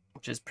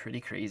 which is pretty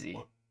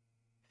crazy.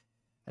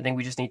 I think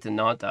we just need to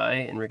not die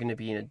and we're gonna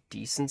be in a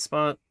decent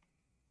spot.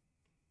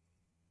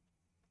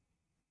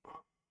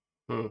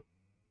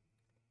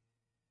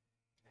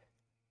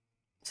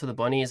 So the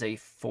bunny is a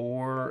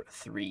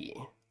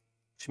 4/3,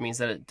 which means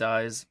that it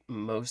dies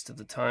most of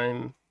the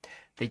time.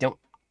 They don't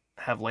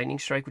have lightning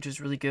strike, which is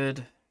really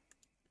good.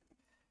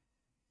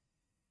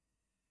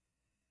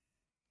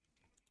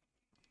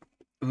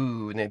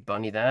 Ooh, and they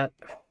bunny that.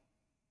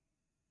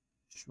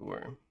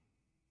 Sure.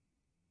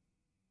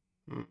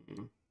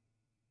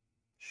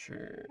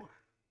 Sure.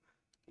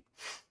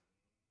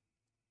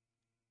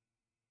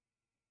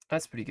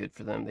 That's pretty good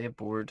for them. They have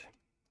board,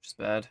 which is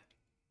bad.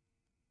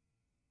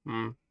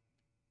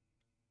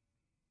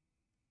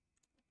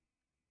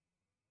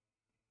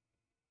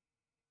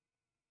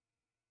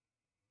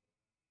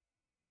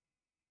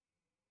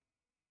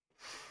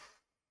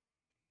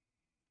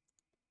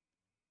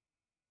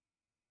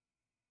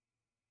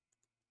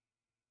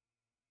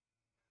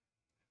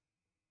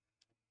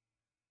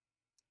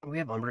 We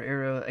have Umbra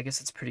Arrow. I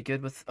guess it's pretty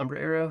good with Umbra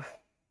Arrow.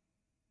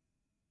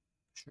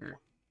 Sure.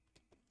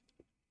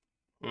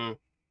 They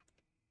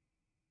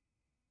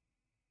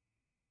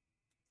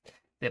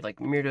have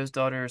like Myrto's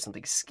daughter or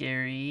something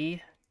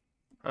scary.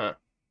 Huh.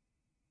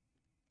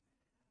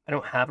 I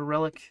don't have a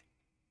relic,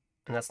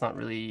 and that's not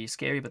really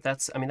scary, but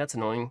that's, I mean, that's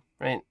annoying,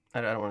 right?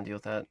 I don't want to deal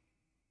with that.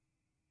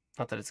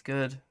 Not that it's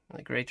good,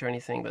 like great or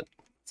anything, but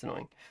it's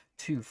annoying.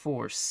 2,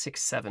 4,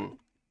 6, 7.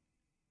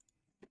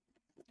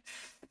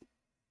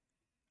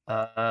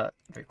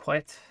 Very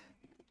quiet.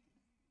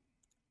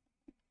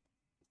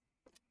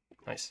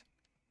 Nice.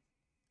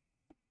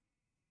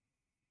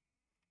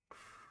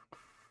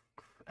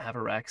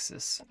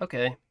 Avaraxis.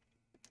 Okay. I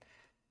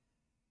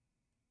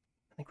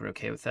think we're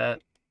okay with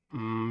that.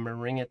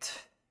 Ring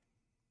it.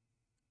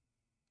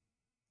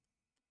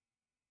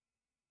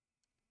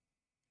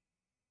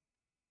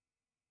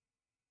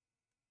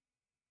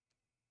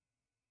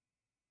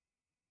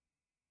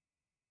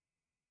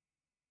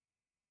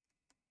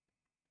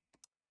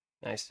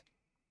 Nice.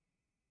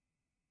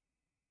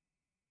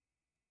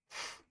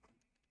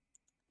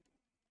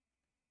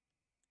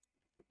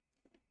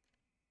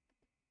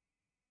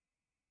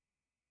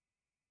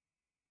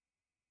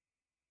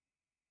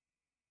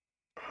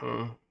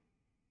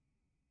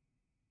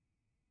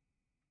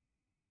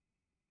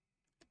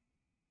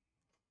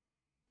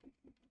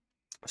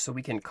 So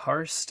we can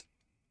karst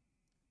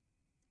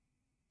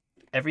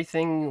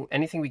everything,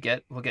 anything we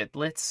get, we'll get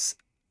Blitz.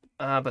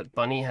 But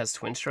Bunny has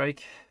Twin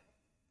Strike.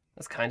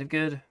 That's kind of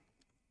good.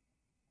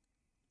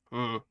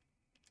 I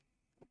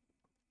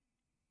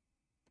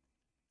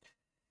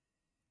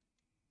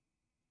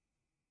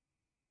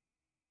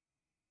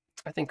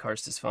think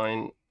karst is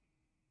fine.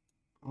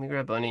 Let me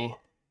grab Bunny.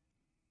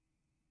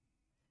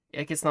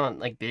 Yeah, it's not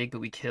like big,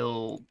 but we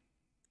kill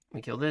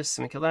this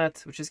and we kill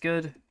that, which is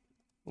good.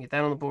 We get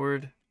that on the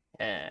board.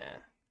 Yeah.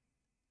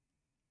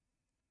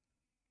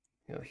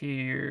 Go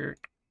here.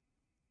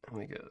 And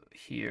we go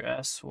here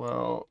as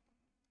well.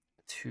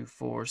 2,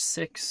 4,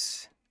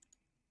 6.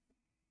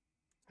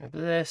 Grab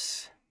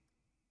this.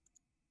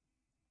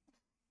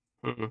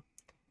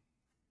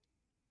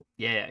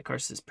 Yeah,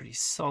 karst is pretty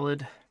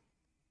solid.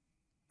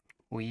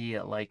 We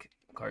like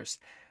karst.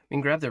 We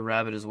can grab their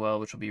rabbit as well,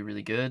 which will be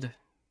really good.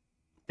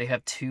 They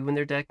have 2 in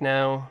their deck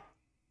now,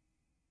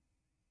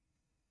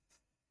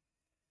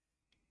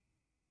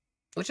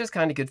 which is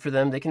kind of good for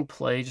them. They can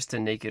play just a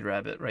naked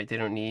rabbit, right? They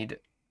don't need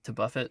to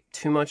buff it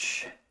too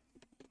much.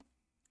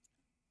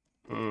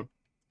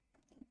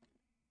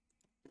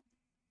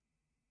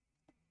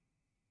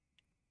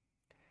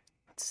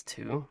 That's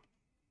 2.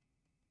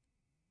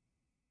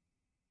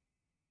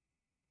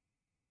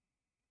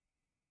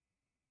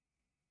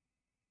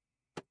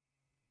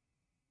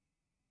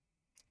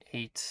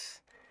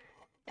 8.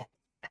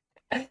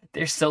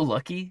 They're so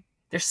lucky.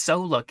 They're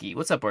so lucky.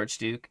 What's up,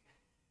 Archduke?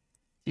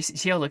 You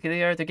see how lucky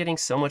they are? They're getting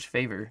so much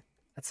favor.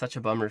 That's such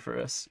a bummer for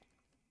us.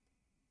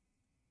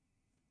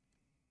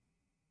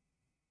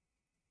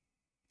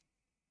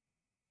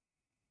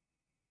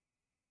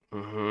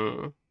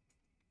 Mm-hmm.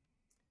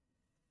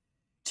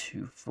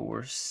 2,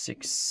 4,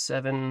 6,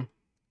 7.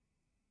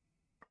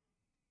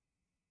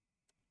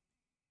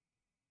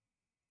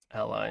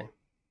 Ally.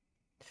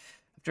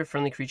 After a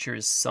friendly creature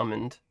is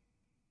summoned,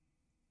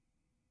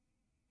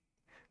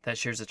 that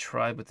shares a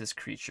tribe with this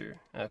creature.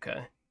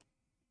 Okay.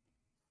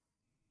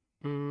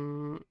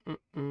 We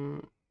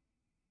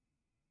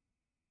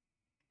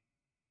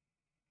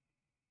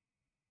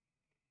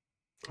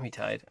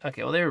tied.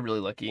 Okay, well, they were really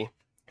lucky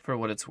for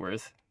what it's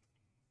worth.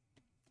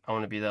 I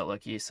want to be that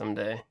lucky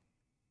someday.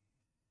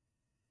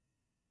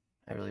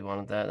 I really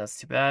wanted that. That's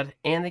too bad.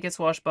 And they get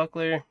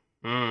Swashbuckler.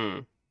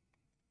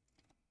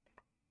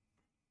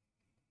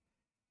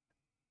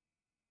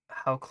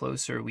 How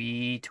close are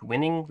we to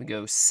winning? We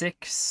go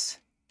 6,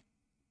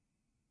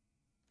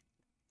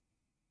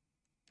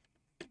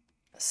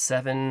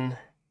 7,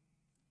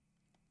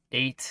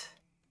 8.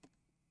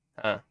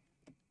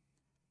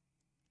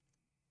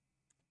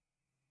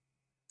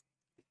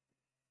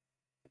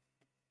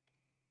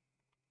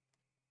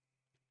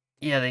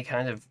 Yeah, they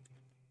kind of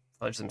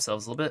fudge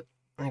themselves a little bit.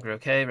 I think we're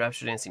okay.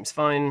 Rapture Dance seems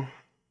fine.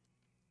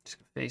 Just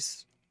go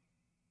face.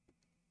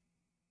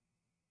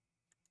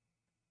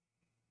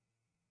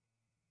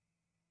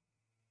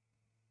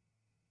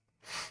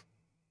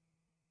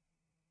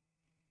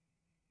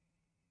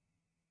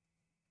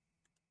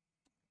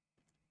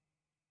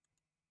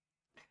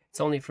 It's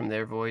only from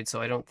their void,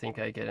 so I don't think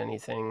I get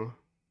anything.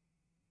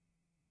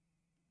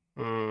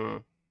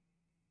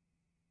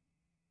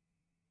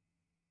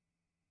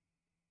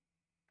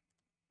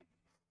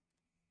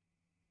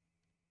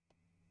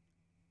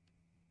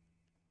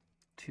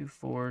 2,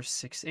 4,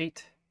 6,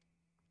 8.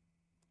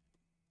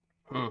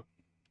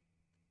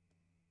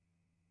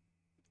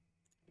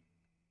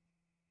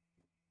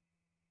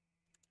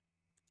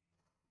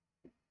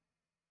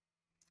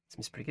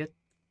 Seems pretty good.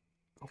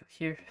 Go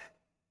here.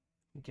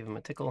 Give him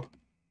a tickle.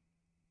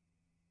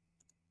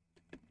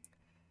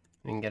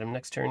 We can get him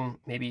next turn,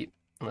 maybe,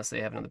 unless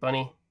they have another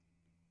bunny.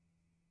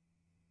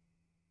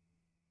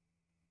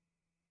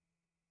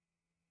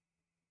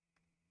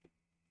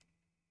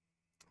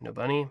 No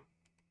bunny.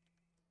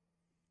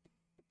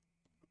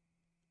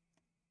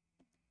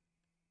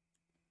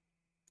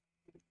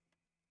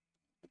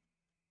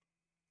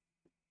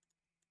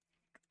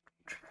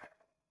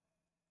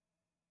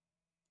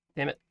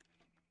 Damn it.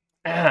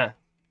 Ah.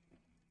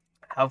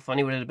 How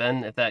funny would it have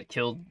been if that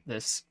killed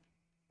this?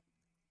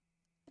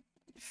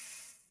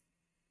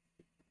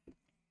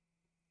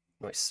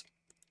 Nice.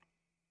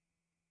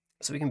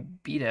 So we can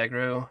beat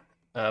aggro.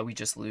 We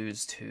just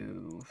lose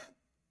to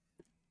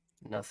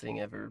nothing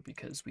ever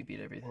because we beat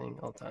everything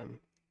all the time.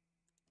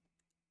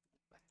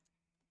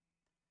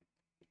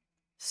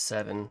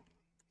 7.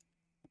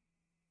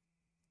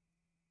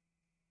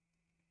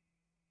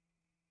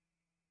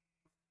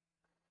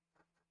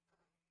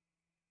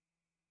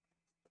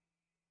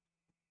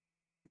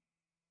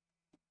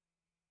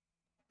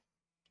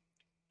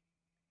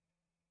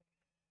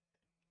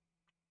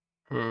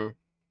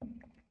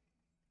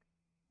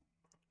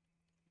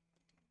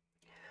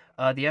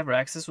 The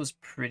Avraxis was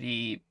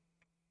pretty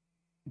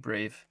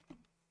brave.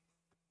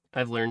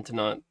 I've learned to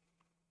not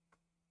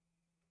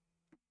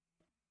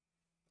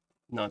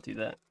do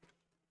that.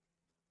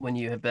 When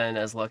you have been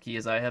as lucky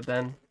as I have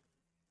been,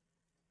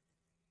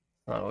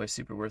 it's not always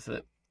super worth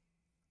it.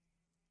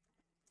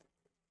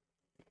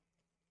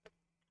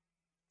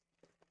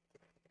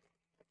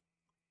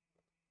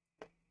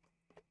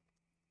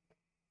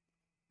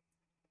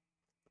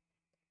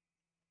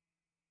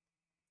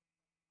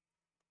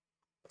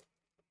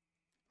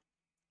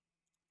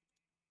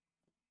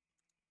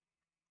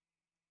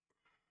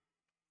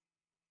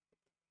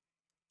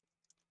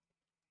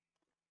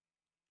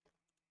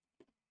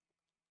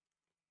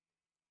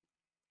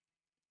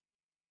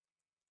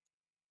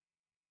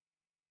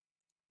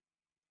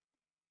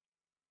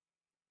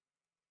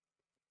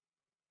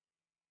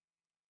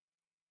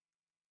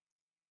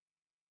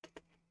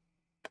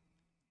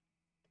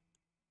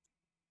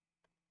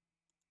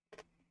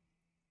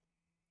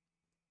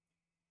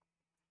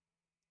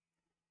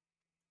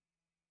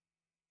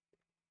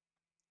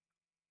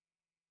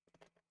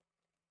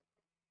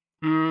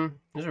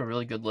 These are a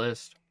really good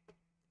list.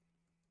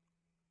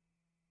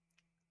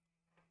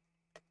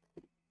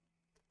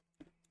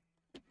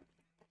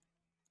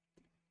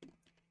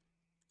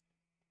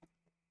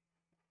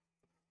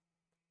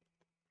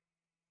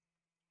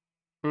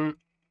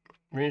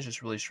 Irina's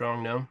just really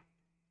strong now.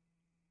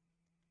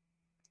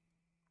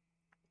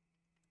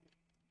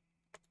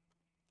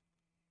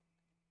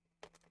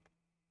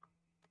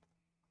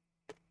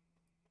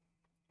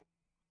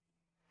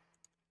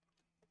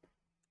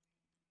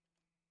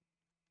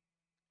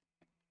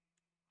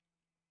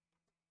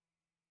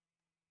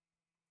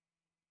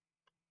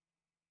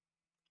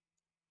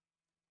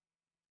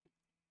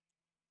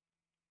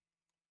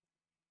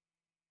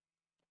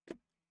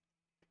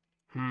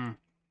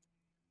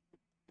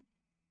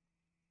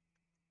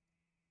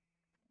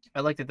 I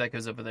like that that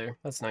goes over there.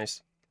 That's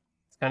nice.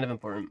 It's kind of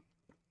important.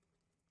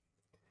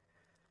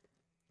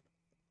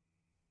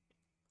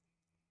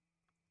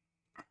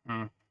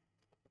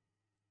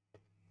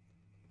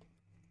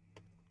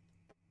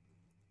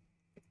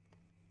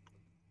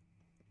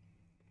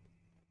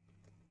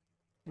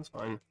 That's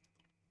fine.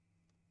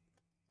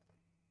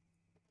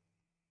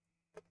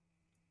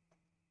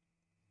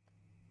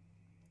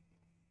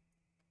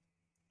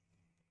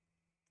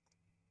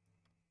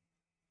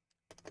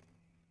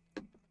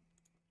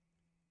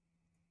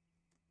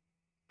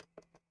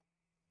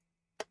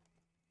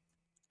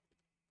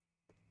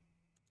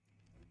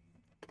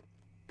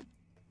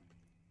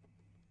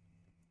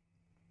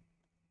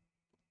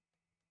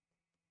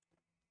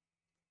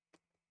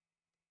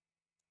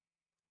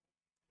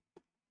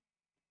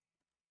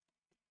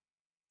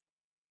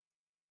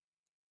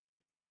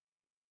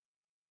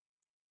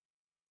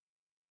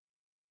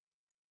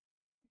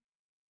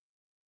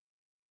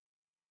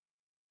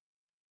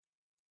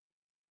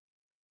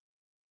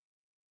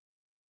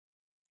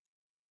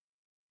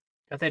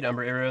 If they had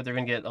Umber Arrow, they're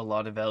going to get a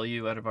lot of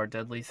value out of our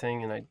deadly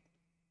thing, and I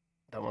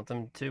don't want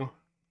them to.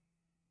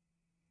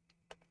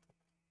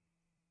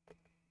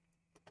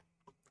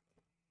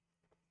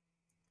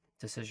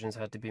 Decisions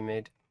had to be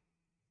made.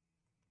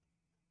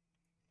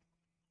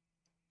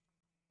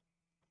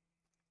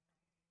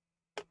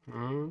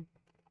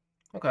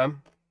 Okay.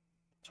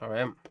 It's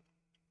alright.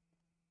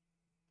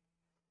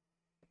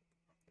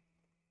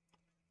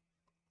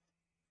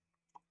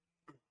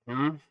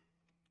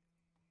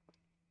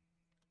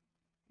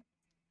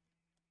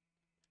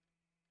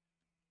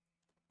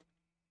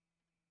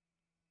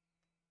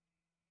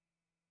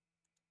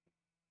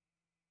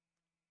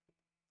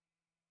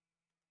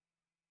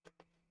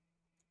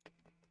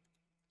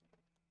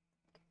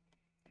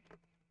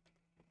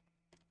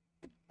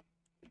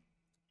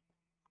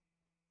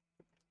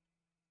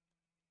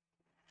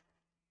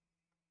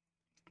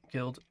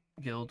 Guild.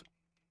 Can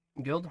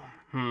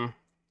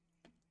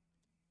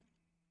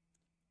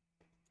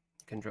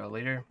draw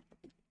later.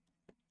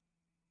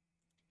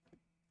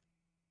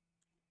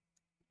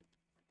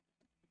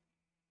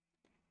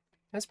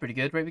 That's pretty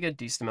good, right? We get a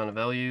decent amount of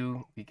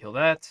value. We kill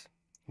that.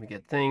 We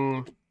get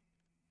thing.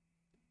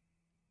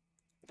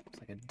 It's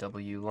like a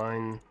W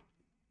line.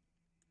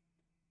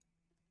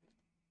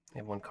 I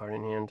have one card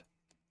in hand.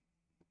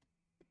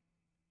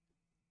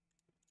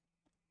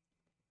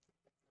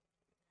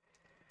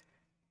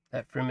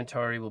 That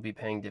Frumentary will be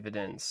paying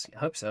dividends. I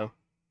hope so.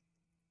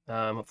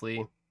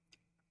 Hopefully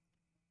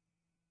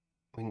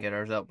we can get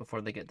ours out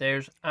before they get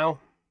theirs. Ow.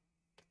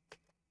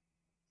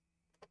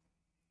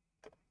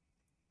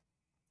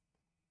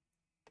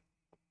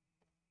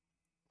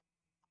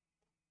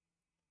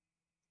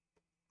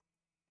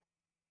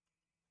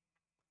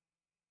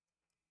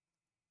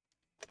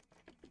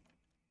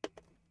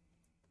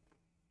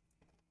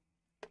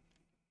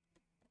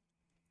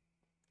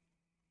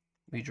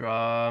 We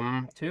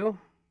draw 2.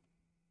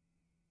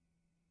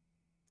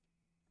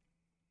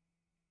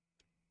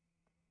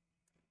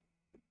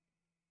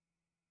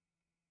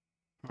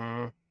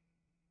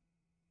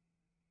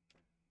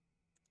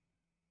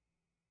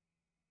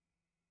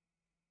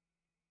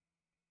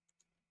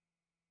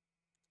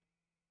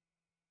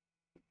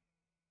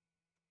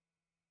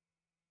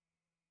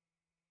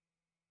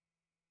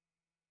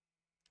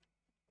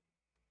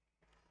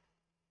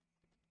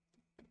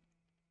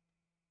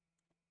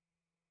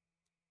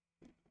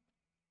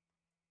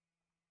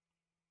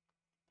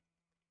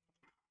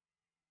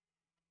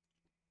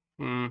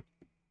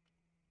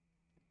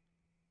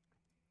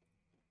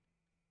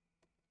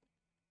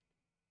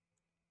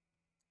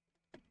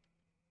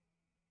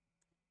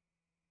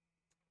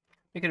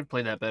 We could have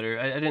played that better.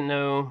 I didn't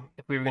know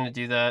if we were going to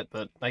do that,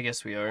 but I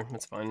guess we are.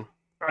 That's fine.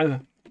 Alright,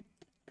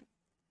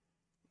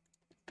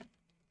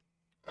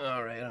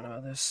 I don't know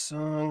this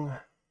song.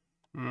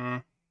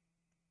 No.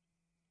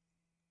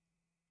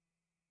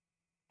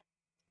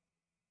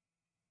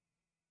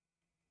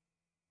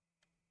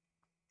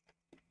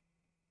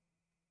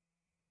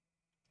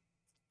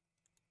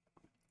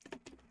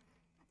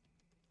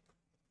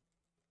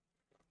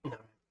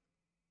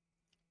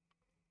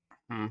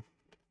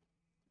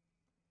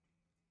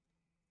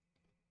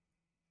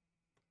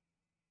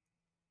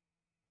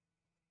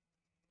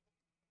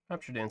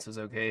 Rapture Dance is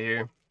okay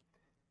here.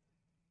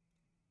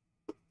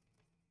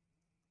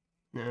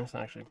 No, it's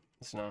not actually.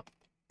 It's not.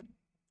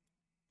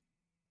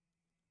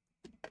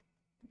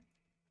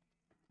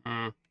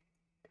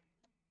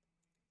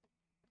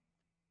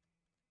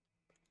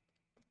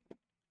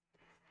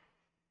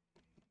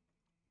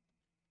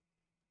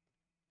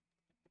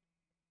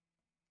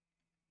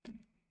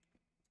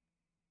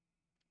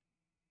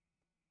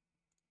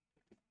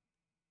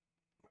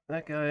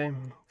 That guy,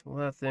 kill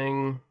that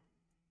thing.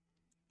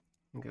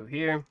 And go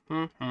here.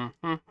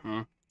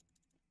 I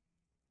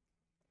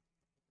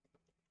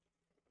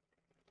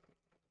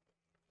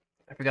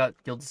forgot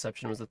Guild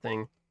Deception was a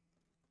thing.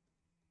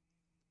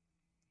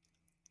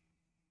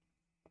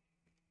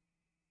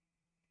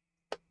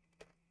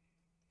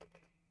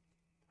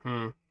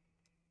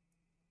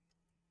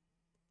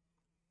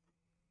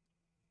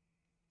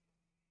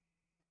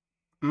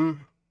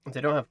 If they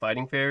don't have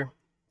Fighting Fair,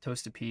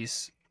 Toast of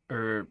Peace,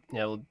 or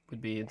yeah,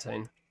 would be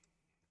insane.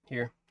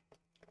 Here.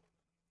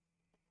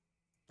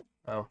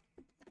 Oh.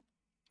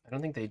 I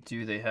don't think they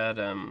do. They had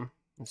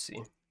let's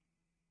see.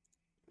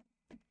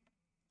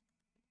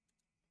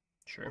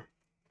 Sure.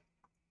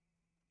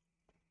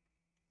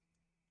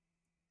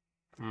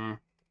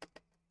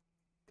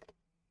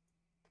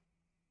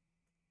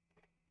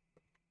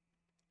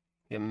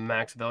 Yeah,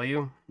 max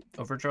value.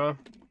 Overdraw.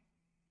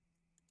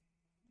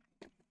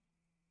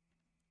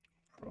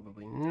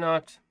 Probably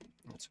not.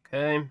 That's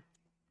okay.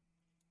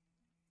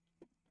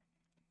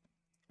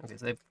 Okay,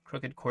 so they have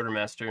Crooked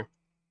Quartermaster.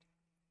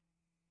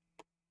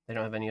 They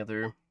don't have any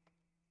other.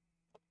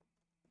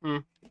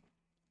 They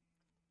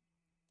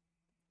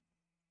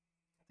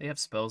have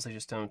spells, they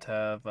just don't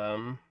have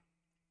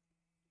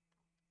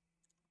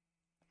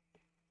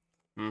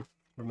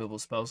removal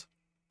spells.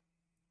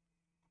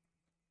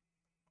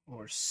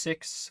 Or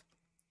 6.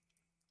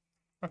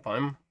 Not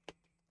fine.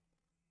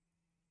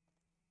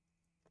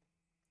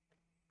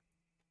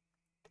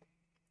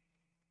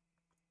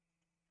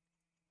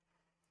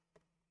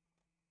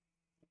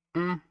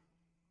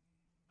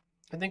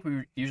 I think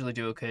we usually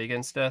do okay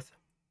against death.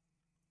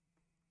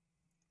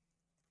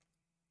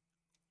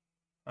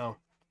 Oh.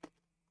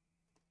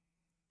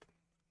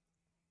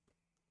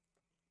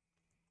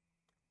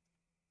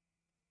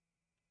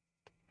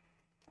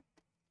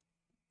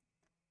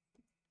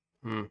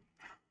 I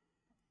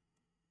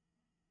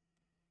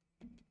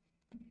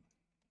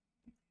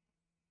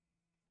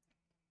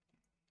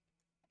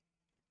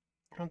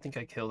don't think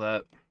I kill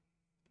that.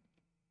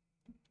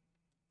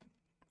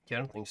 Yeah, I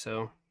don't think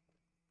so.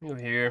 Over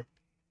here.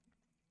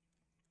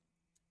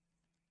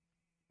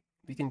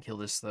 We can kill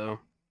this though.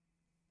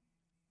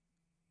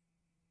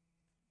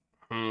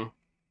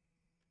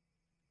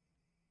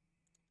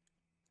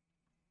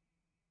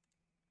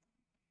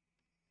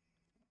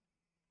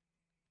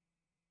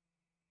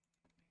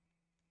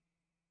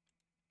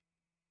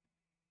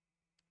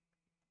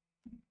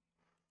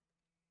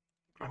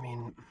 I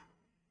mean,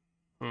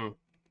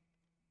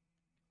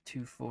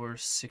 2, 4,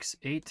 6,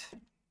 8.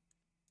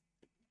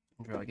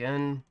 Draw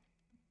again.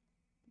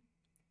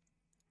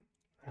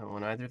 I don't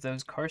want either of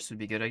those. Karst would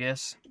be good, I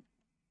guess.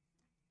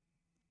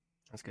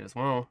 That's good as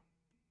well.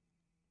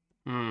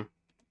 2,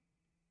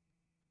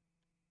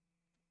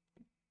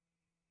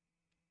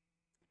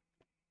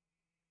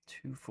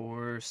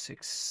 4,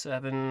 6,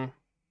 7.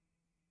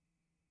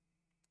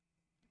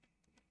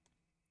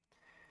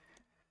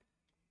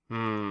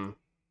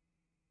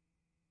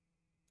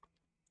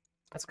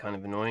 That's kind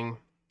of annoying.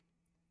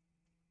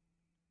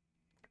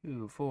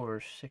 2,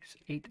 4, 6,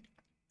 8.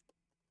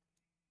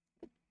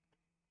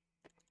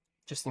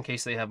 Just in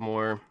case they have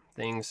more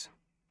things.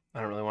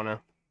 I don't really want to,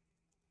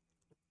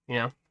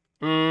 you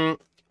know.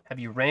 Have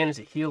you ran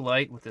into Heal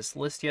Light with this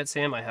list yet,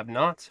 Sam? I have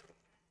not.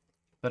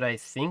 But I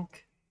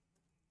think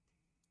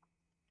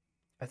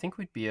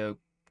we'd be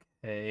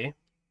okay.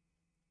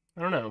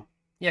 I don't know.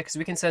 Yeah, because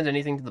we can send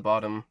anything to the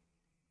bottom.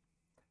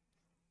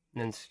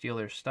 And then steal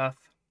their stuff.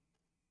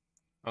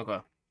 Okay.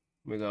 Here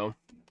we go.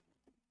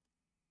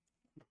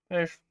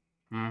 Fish.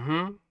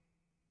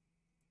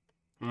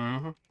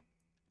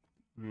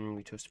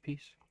 We toast a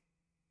piece.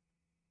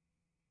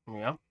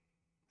 Yeah.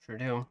 Sure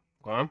do.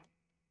 Go on.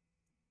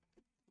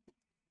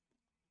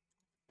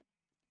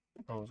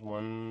 That was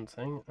one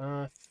thing.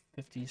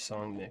 50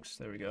 song mix.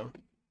 There we go.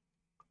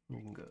 You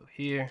can go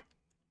here.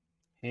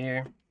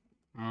 Here.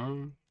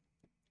 You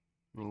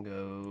can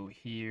go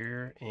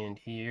here and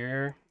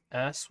here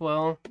as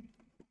well.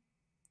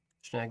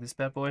 Snag this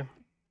bad boy.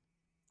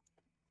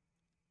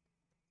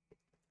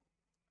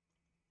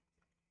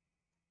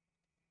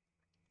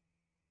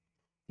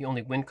 The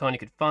only win con you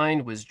could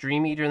find was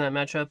Dream Eater in that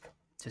matchup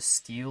to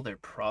steal their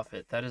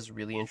profit. That is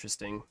really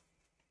interesting.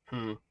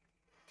 Yeah,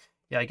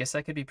 I guess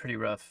that could be pretty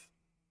rough.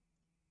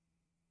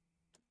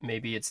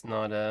 Maybe it's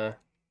not the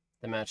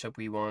matchup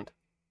we want.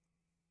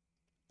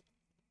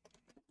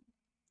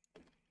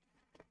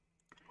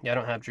 Yeah, I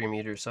don't have Dream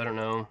Eater, so I don't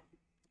know.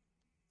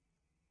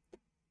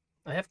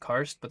 I have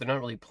Karst, but they're not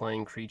really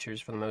playing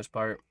creatures for the most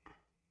part.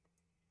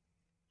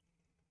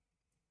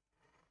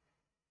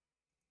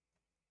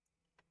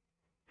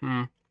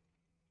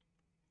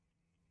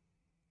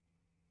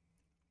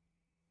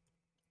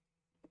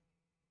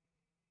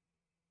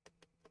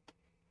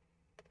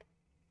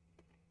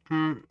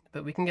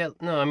 But we can get...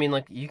 No, I mean,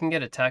 like, you can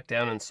get attacked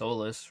down in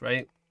Solus,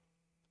 right?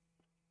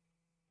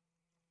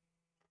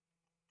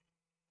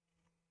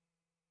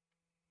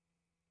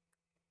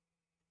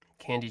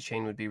 Candy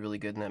Chain would be really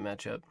good in that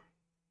matchup.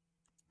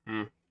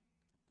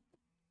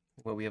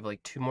 Well, we have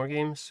like 2 more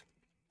games.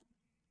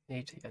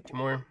 8, yeah, 2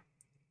 more. And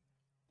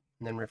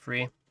then we're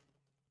free.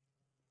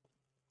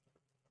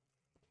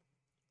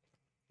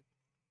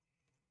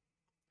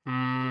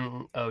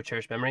 Oh,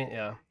 Cherished Memory?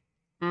 Yeah.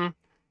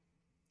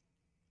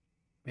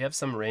 We have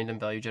some random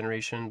value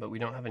generation, but we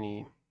don't have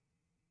any,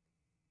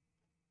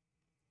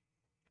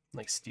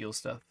 like, steal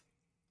stuff.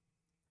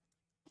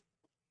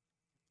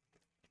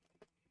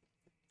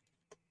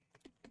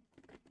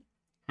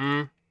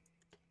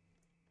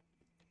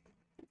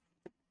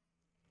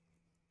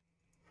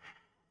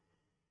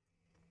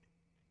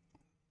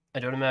 I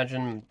don't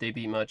imagine they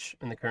beat much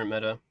in the current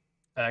meta.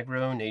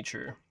 Aggro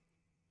Nature.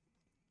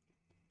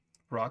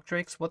 Rock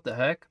Drakes? What the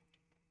heck?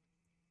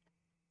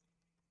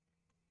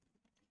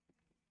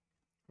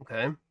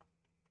 Okay.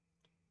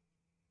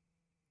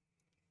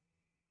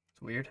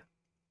 It's weird.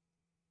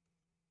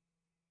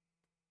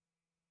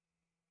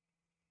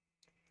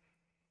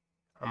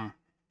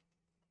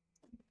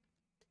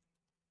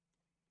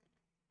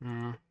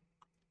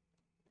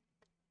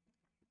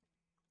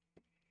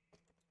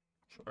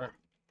 Sure.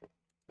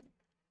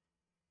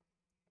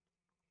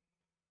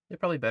 There are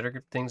probably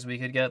better things we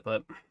could get,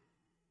 but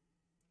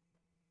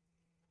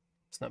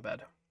it's not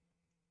bad.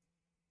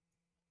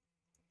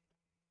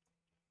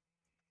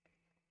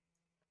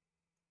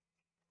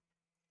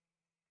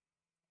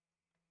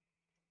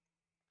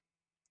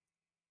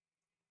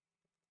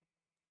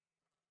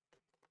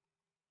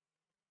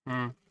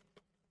 Okay.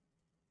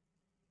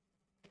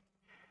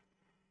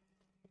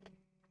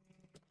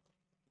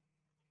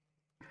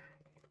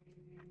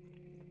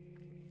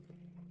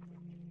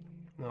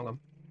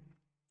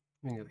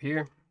 We can go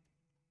here.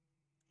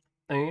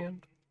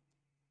 And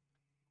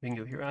we can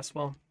go here as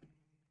well.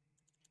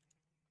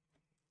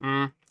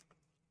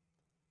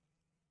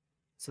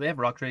 So they have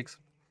Rock Drakes.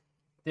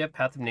 They have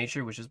Path of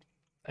Nature, which is...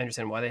 I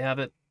understand why they have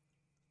it.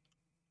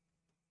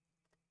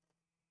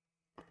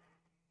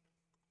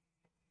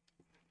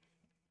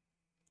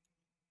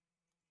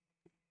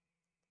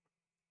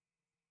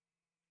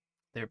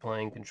 They're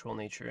playing Control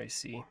Nature, I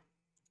see.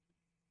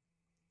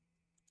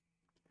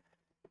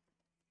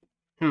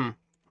 I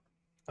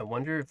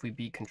wonder if we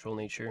beat Control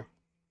Nature.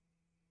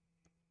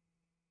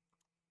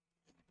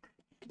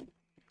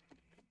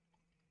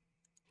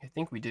 I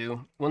think we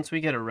do. Once we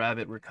get a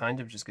rabbit, we're kind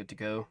of just good to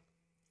go.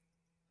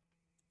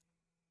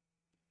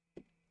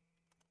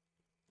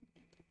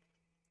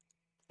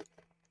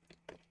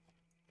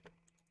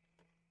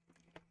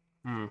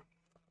 They're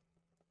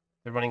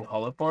running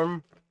Hollow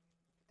Form.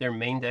 They're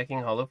main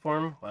decking hollow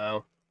form?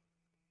 Wow.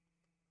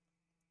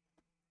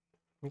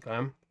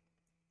 Okay.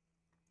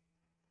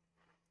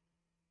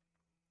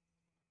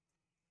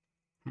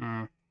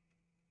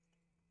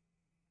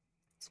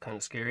 It's kind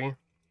of scary.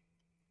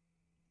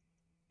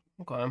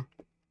 Okay.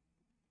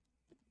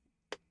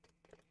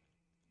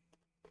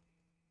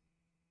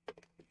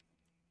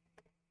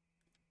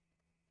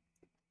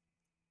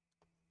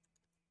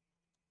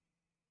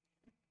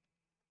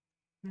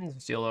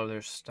 Steal all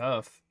their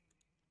stuff.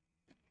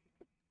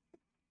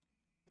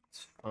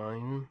 It's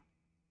fine.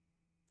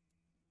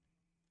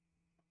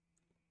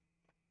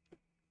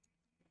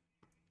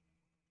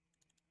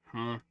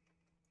 Hmm.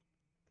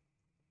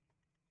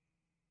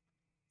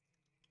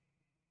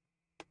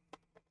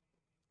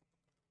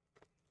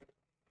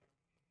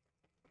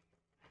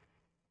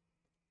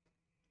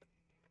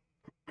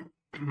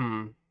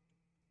 Hmm.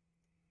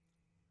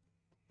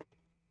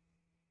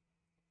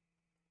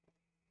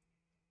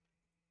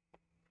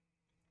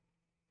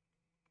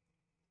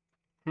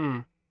 Hmm.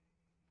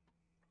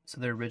 So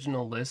their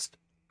original list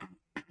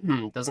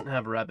doesn't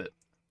have rabbit,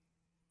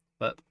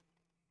 but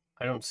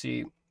I don't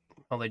see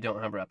how they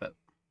don't have rabbit.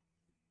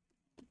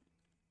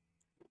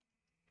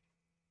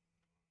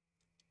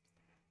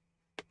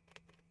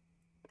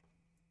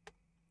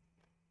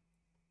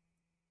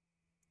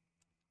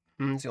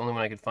 It's the only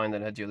one I could find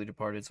that had dearly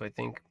departed, so I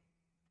think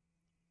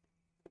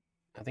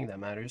that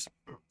matters.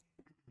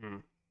 Hmm.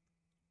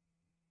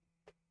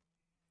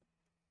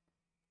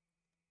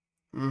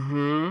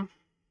 Mm-hmm.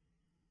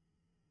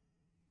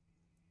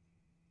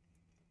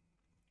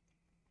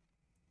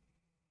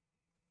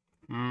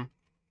 Hmm.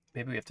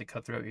 Maybe we have to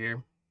cut through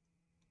here.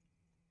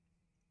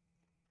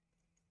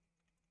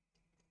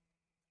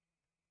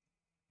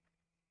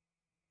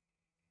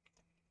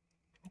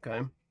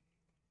 Okay.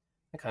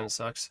 That kind of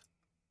sucks.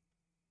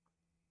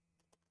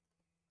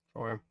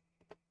 Or,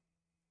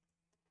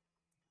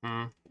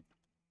 I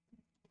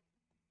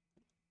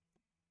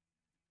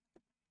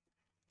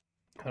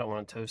don't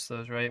want to toast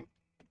those, right?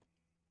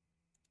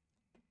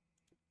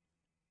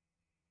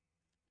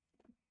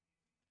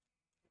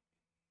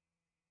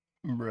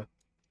 Bruh.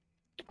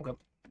 Okay.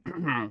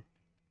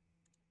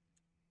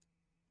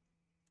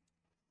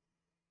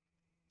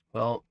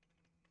 Well,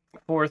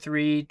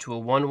 4-3 to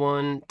a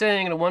 1-1.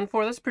 Dang, and a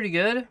 1-4. That's pretty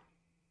good.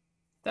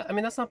 I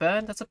mean, that's not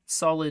bad. That's a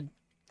solid.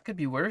 Could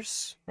be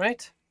worse,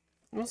 right?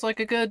 It was like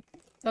a good.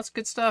 That's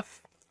good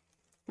stuff.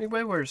 Be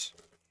way worse.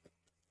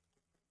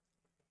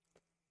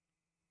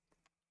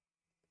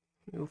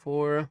 2,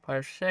 4,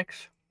 5,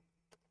 6.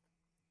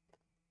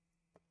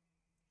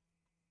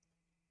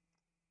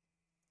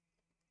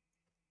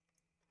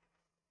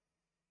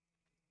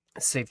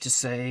 It's safe to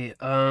say,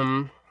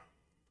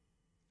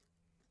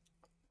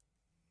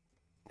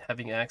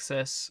 having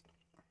access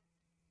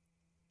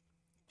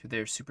to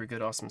their super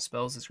good, awesome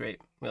spells is great.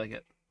 We like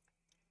it.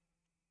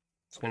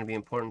 It's going to be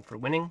important for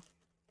winning.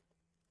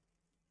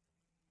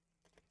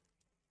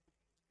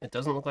 It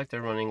doesn't look like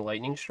they're running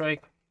Lightning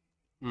Strike.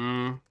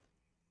 But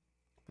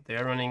they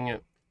are running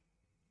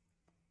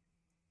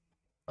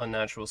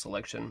Unnatural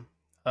Selection.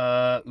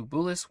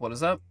 Ubulis, what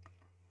is up?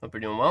 Hope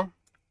you're doing well.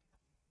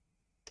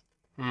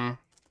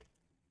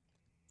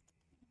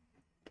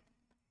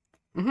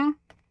 I'm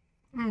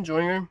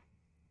enjoying her.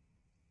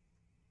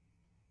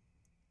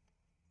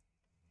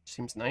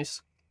 Seems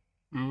nice.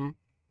 And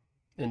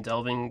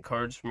delving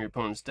cards from your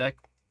opponent's deck.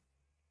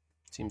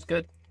 Seems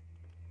good.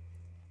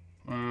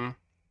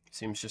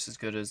 Seems just as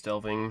good as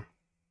delving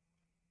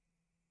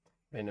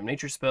random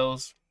nature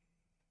spells.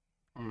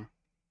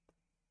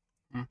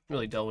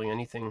 Really delving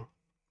anything.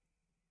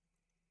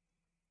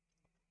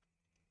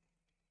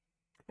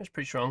 That's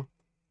pretty strong,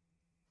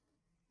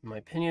 in my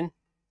opinion.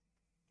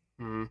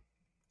 2,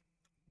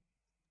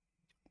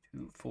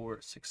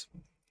 4, 6,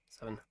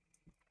 7.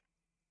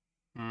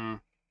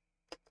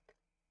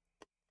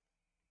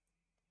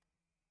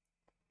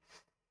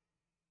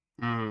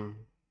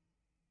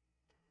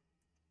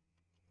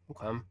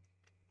 Okay.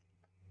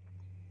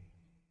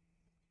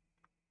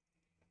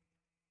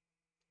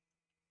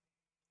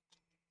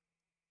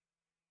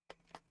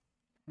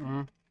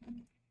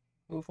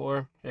 2,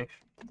 4, 6,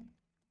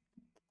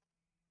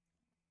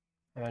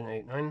 7,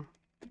 8, 9.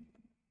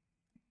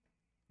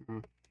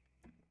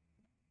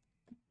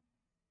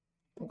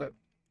 Okay.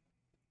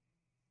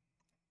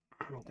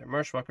 Their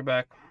Marshwalker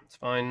back. It's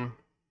fine.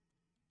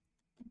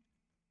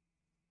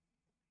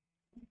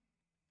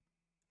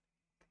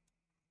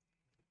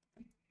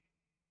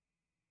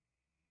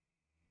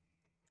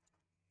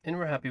 And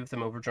we're happy with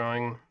them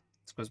overdrawing.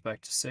 This goes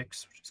back to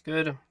 6, which is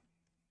good.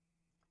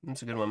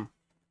 That's a good one.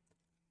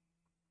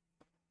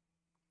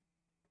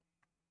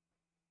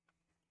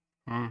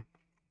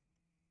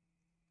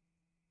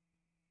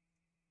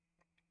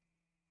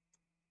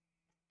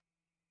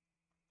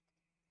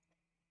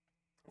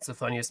 It's the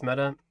funniest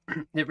meta.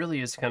 It really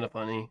is kind of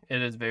funny.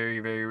 It is very,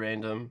 very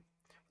random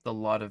with a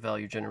lot of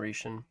value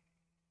generation.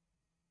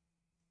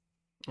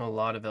 A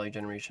lot of value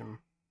generation.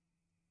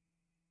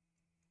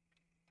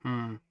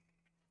 But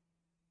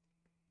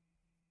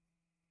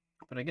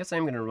I guess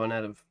I'm going to run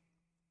out of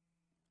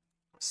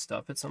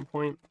stuff at some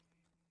point.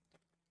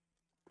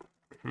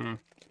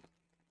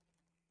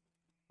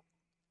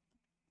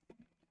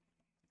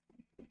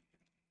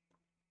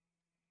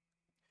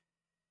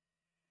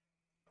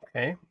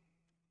 Okay.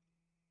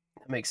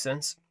 That makes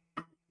sense.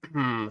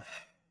 Had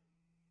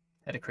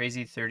a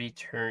crazy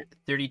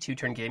 32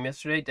 turn game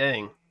yesterday.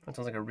 Dang, that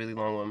sounds like a really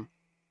long one.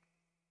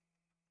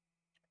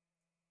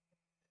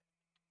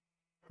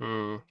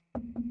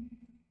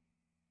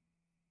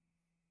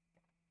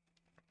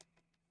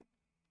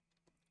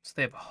 So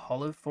they have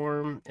Hollow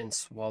Form and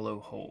Swallow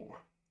Whole.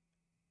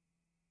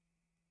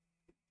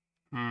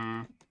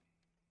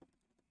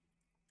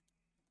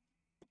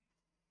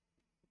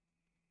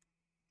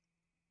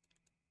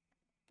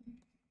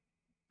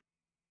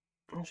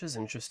 Which is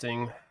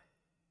interesting.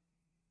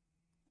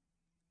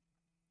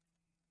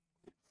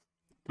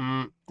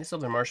 They still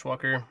have their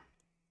Marshwalker.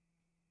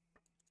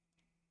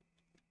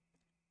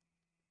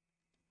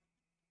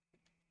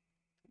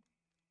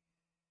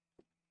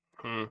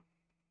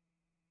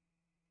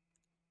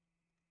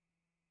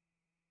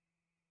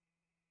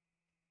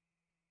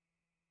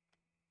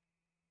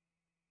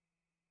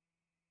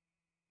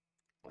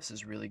 This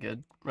is really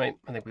good, right?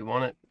 I think we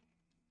want it.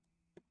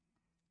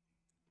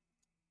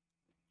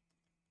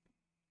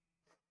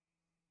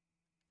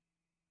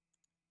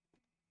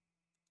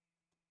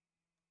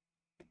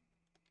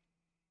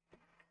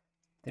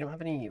 They don't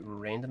have any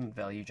random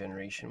value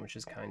generation, which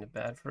is kind of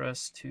bad for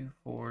us. 2,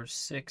 4,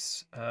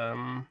 6.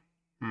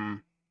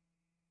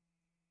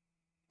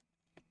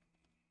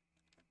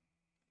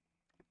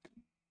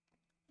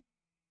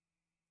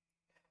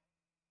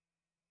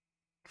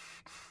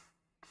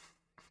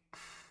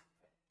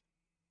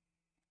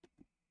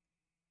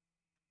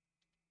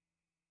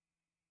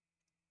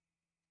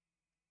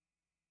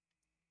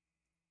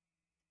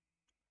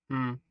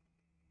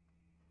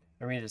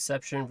 Irina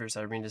Deception versus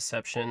Irina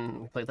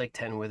Deception. We played like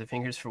 10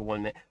 Witherfingers for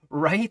 1 minute.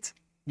 Right?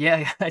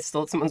 Yeah, I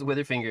stole someone's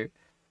Witherfinger.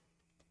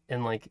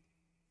 And like,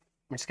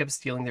 we just kept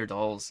stealing their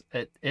dolls.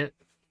 It's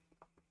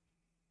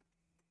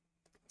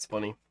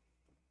funny.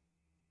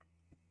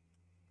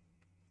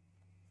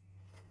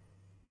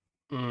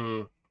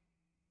 Look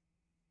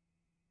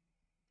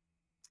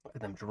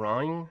at them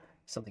drawing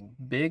something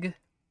big.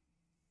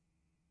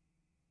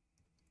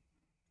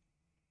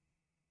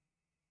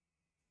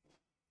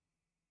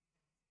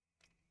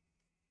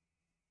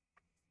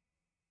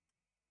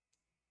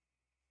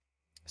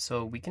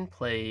 So we can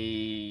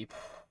play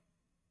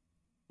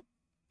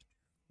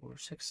 4,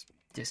 6,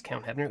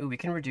 discount Heavener. Ooh, we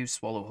can reduce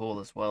Swallow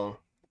Whole as well.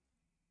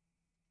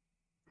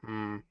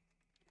 If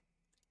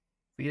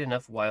we get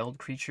enough wild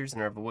creatures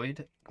in our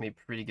void, it can be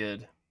pretty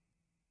good.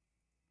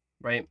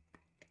 Right?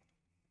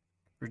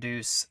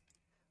 Reduce.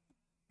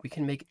 We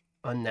can make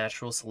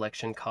unnatural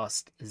selection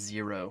cost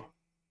 0.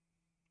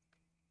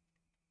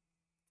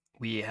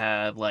 We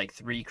have like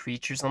 3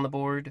 creatures on the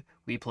board.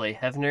 We play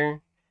Heavener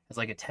as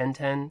like a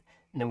 10/10,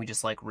 and then we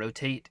just like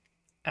rotate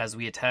as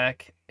we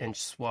attack and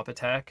swap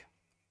attack.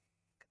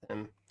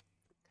 And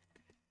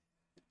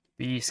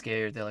be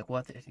scared. They're like,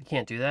 what? You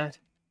can't do that?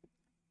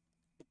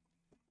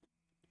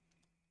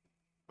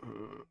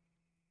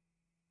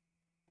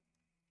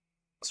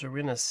 So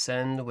we're gonna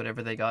send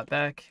whatever they got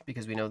back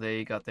because we know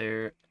they got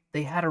their.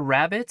 They had a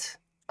rabbit.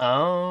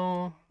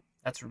 Oh,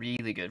 that's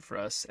really good for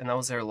us. And that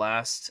was their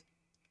last.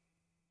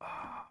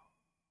 Oh,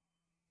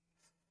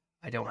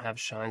 I don't have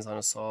shines on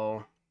us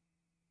all.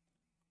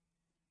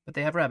 But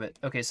they have rabbit.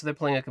 Okay, so they're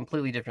playing a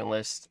completely different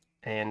list,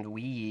 and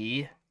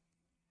we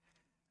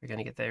are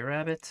gonna get their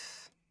rabbit.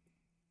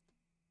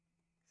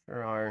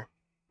 Sure are.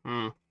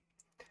 I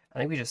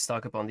think we just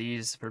stock up on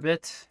these for a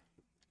bit.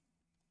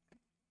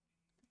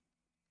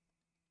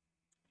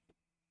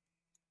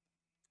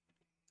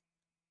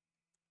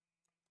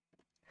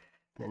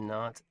 And then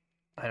not.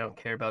 I don't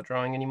care about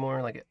drawing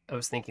anymore. Like I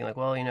was thinking, like,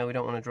 well, we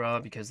don't want to draw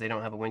because they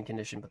don't have a win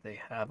condition, but they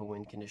have a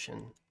win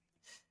condition.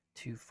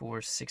 2,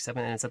 4, 6,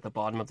 7, and it's at the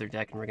bottom of their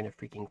deck, and we're gonna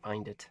freaking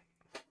find it.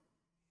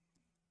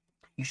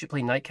 You should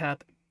play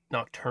Nightcap,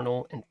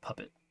 Nocturnal, and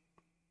Puppet.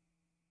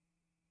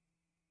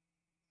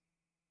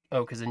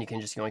 Oh, because then you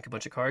can just yoink a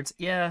bunch of cards.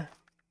 Yeah,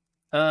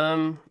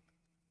 that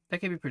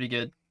could be pretty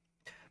good,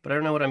 but I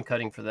don't know what I'm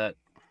cutting for that.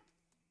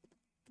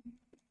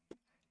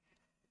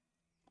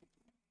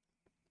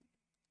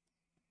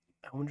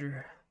 I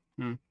wonder.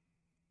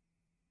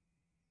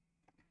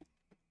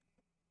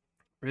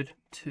 Rid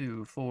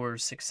 2, 4,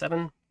 6,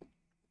 7.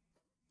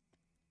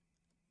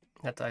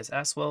 That dies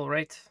as well,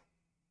 right?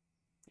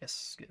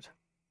 Yes, good.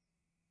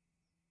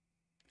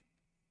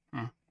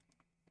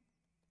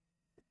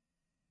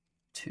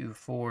 2,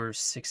 4,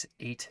 6,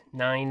 8,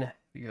 9.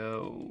 We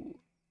go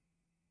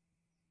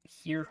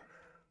here.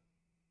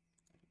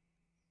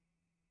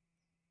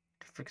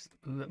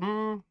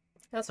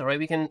 That's all right.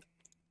 We can.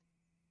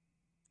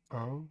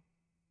 Oh.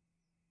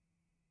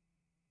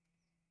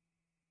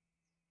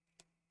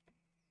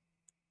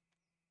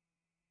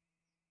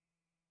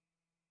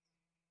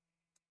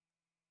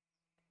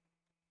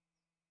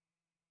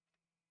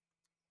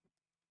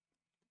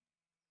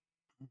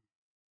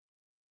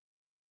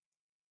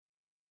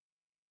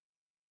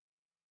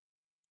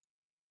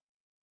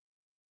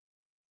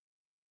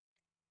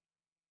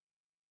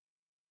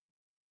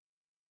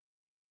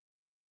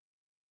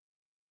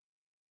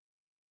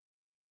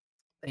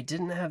 They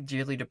didn't have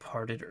Dearly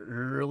Departed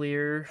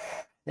earlier.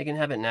 They can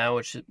have it now,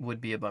 which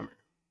would be a bummer.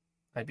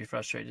 I'd be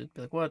frustrated.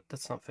 Be like, what?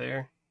 That's not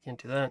fair.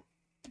 Can't do that.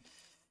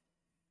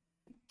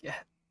 Yeah,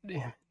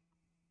 damn.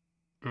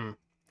 Their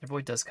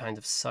void does kind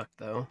of suck,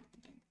 though.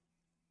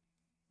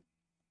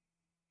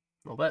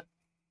 A little bit.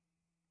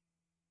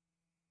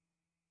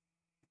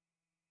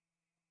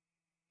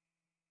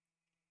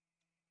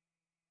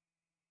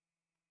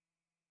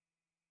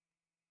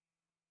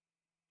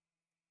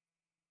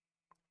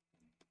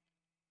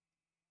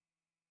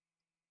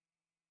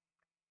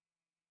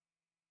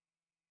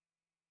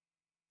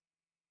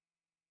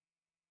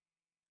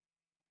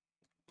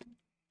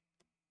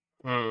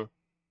 Hmm.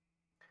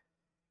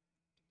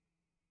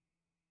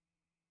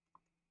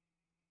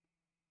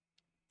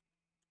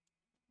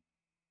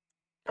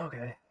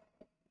 Okay.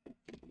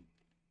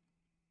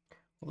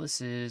 Well,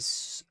 this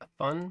is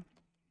fun.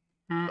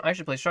 I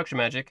should play Structure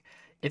Magic.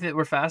 If it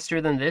were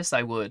faster than this,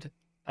 I would.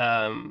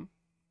 And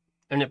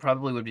it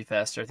probably would be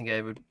faster. I think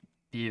I would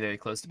be very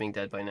close to being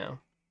dead by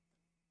now.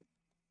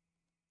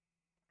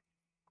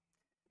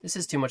 This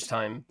is too much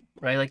time,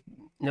 right? Like,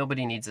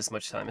 nobody needs this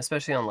much time,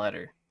 especially on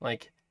ladder.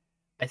 Like,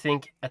 I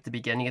think at the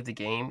beginning of the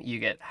game, you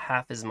get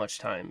half as much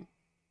time.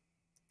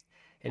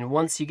 And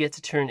once you get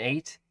to turn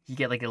 8, you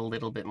get like a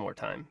little bit more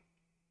time.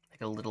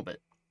 Like a little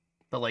bit.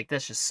 But like,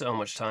 that's just so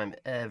much time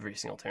every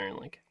single turn.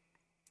 Like,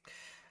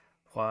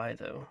 why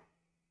though?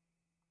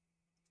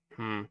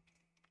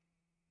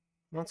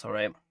 That's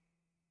alright.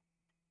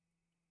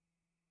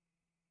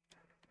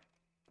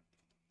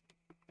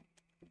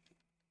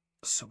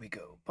 So we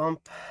go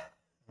bump.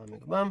 Let me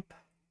go bump.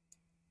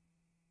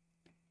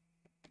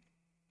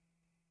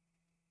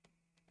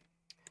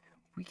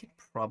 We could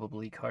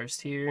probably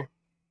karst here.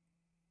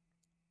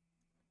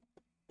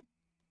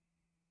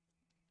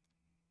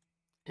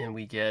 And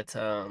we get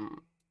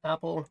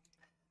apple.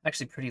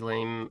 Actually pretty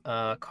lame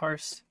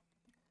karst.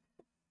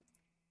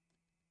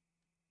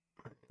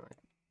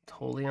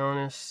 Totally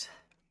honest.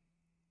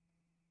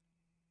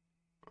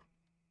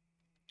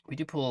 We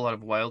do pull a lot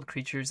of wild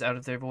creatures out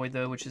of their void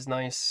though, which is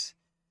nice.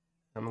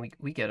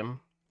 We get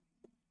them.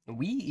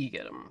 We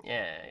get them.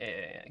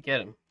 Yeah, get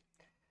them.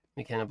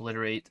 We can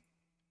obliterate.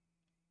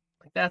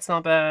 Like, that's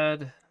not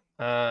bad.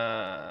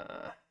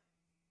 That's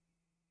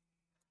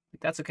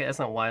okay. That's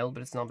not wild,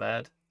 but it's not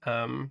bad.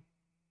 And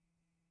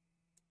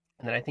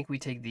then I think we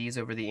take these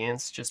over the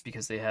ants just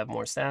because they have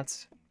more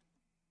stats.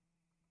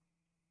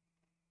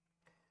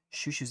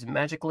 Shushu's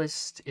magic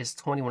list is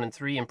 21 and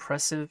 3.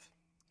 Impressive.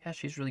 Yeah,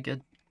 she's really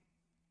good.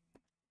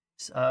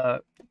 She's a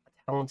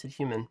talented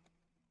human.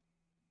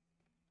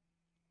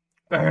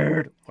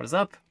 Bird, what is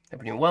up?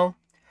 Everyone doing well?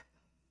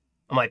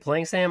 Am I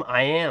playing Sam?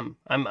 I am.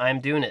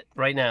 I'm doing it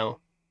right now.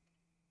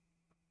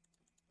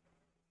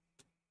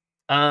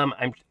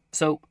 I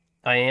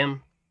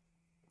am.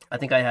 I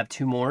think I have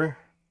two more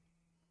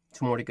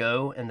to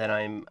go, and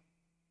then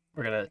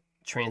we're gonna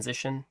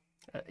transition.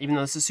 Even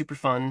though this is super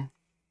fun,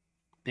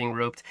 being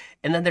roped,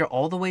 and then they're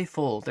all the way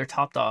full. They're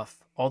topped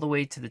off all the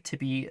way to the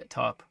tippy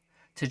top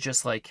to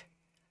just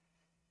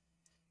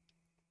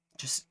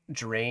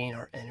drain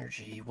our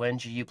energy. When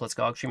GU plus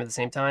GOG stream at the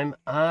same time?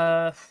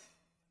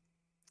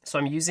 So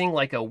I'm using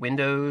like a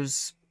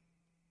Windows,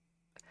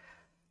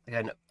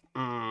 like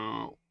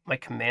my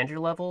commander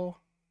level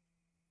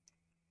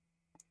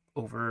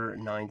over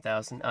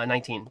 9,000,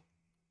 19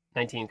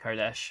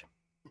 Kardash.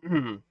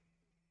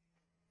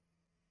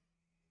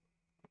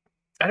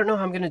 I don't know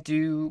how I'm gonna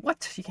do.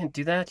 What? You can't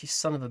do that, you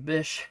son of a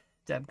bitch.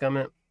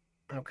 Dabgummit.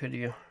 How could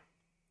you?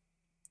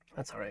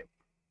 That's alright.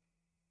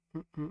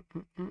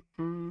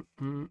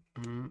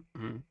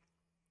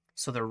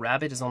 So the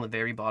rabbit is on the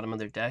very bottom of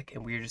their deck,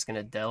 and we're just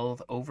gonna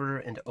delve over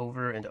and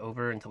over and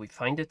over until we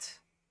find it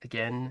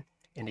again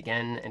and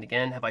again and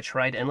again. Have I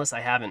tried endless?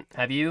 I haven't.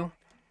 Have you?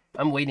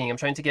 I'm waiting. I'm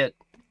trying to get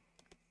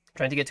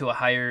to a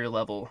higher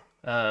level.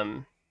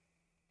 Like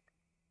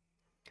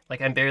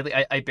I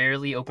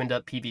barely opened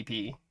up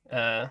PvP.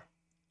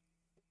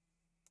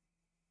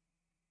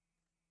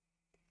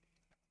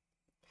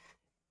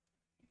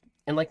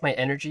 And like my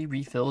energy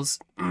refills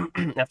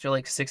after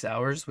like 6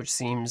 hours, which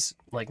seems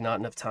like not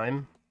enough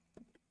time.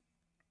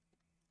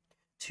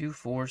 2,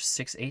 4,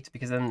 6, 8,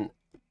 because then,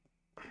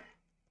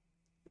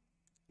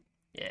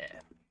 yeah,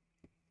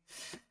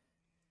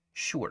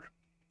 sure.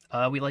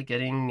 We like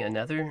getting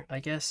another, I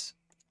guess.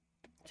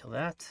 Kill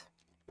that.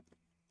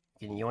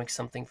 You can yoink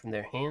something from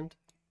their hand.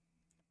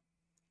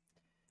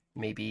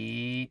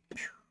 Maybe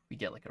we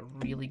get like a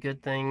really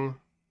good thing.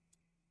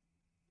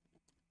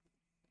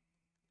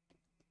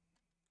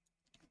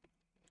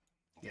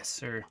 Yes,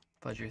 sir.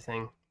 Pleasure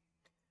thing.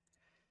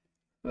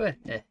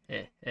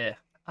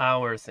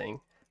 Our thing.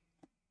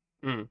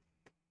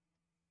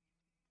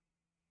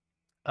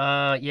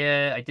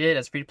 Yeah, I did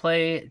as free to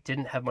play.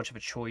 Didn't have much of a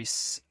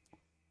choice.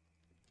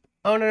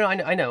 Oh no,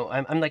 I know.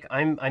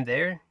 I'm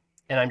there,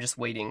 and I'm just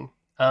waiting.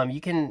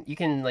 You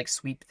can like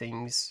sweep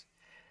things.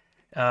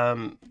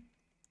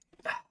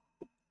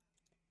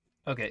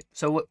 Okay,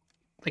 so what?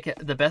 Like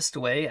the best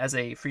way as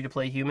a free to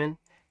play human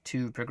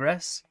to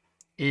progress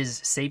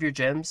is save your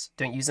gems.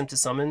 Don't use them to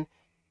summon.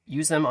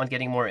 use them on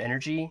getting more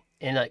energy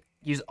and like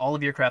use all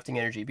of your crafting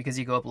energy because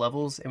you go up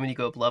levels, and when you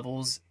go up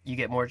levels, you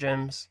get more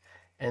gems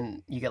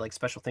and you get like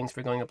special things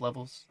for going up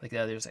levels. Like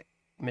there's like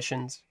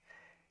missions.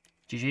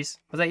 GG's.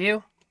 Was that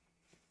you?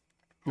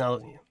 No, it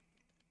wasn't you.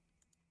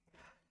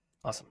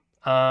 Awesome.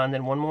 And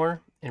then one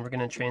more, and we're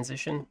gonna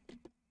transition.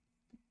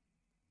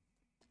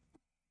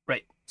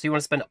 Right. So you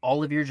want to spend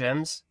all of your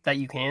gems that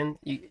you can.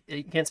 You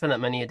can't spend that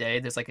many a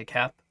day. There's like a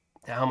cap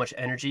to how much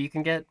energy you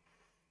can get.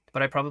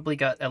 But I probably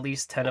got at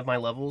least 10 of my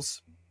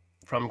levels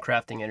from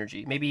crafting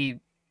energy. Maybe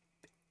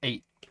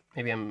 8.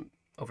 Maybe I'm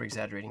over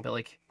exaggerating, but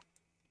like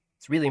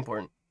it's really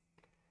important.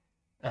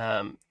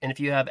 And if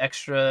you have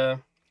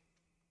extra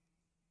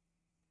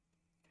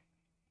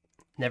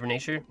Never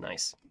Nature,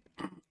 nice.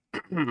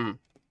 To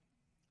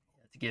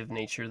give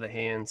nature the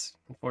hands,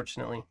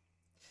 unfortunately.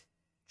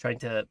 Trying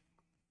to,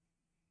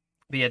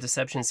 but yeah,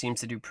 Deception seems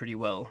to do pretty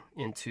well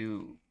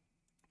into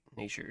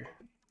nature.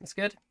 That's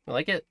good. I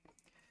like it.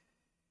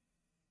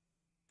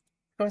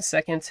 Going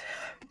second.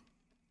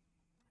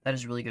 That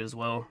is really good as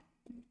well.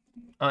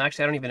 Oh,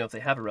 actually, I don't even know if they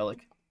have a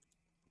relic.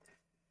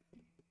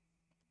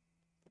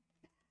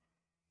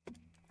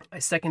 I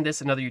second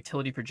this. Another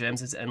utility for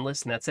gems is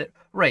endless, and that's it.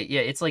 Right?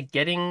 Yeah, it's like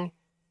getting.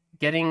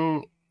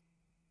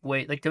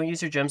 Wait, like don't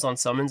use your gems on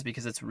summons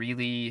because it's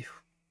really,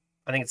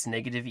 I think it's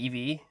negative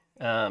EV.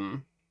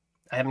 I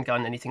haven't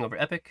gotten anything over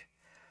epic.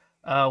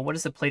 What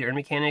is the play to earn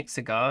mechanic?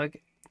 Sagog.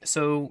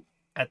 So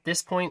at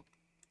this point,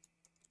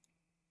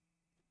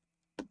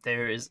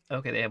 there is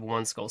okay. They have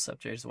one skull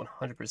scepter. It's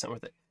 100%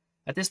 worth it.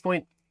 At this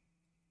point,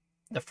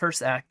 the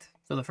first act.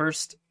 So the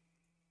first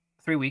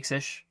 3 weeks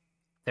ish,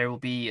 there will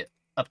be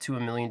up to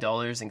 $1 million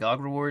in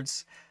GOG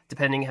rewards,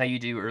 depending how you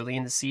do early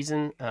in the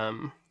season.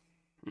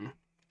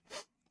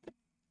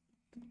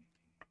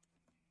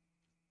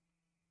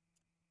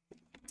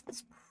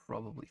 It's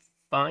probably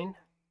fine.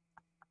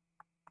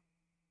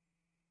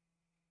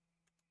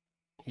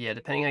 Yeah,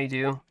 depending how you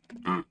do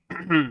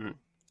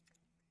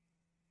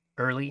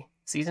early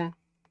season.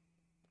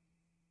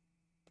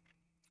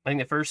 I think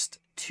the first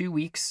 2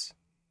 weeks,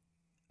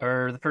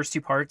 or the first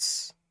 2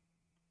 parts,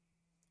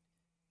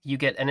 you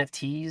get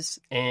NFTs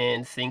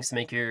and things to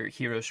make your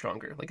hero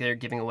stronger. Like they're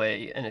giving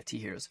away NFT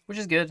heroes, which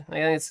is good. I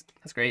think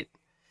that's great.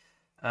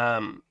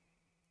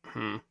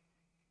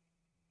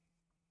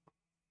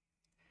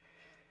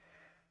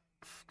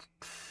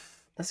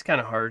 That's kind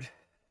of hard.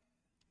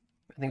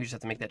 I think we just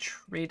have to make that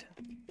trade.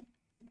 I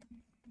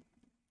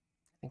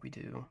think we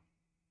do.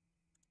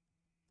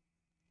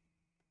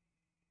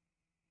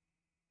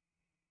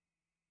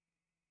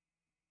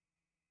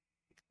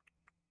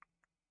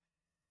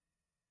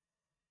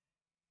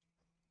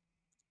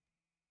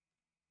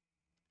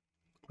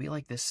 We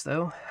like this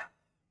though.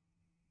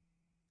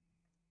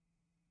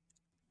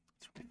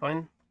 It's really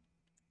fine.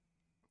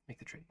 Make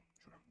the trade.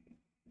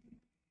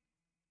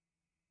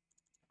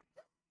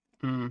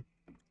 Sure.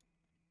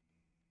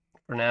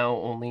 For now,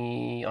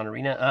 only on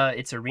Arena.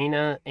 It's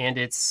Arena, and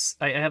it's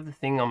I have the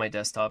thing on my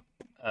desktop.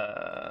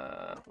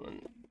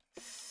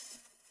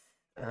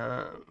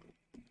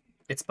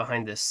 It's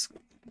behind this.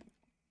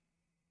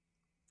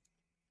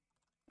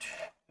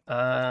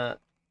 I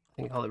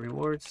think call it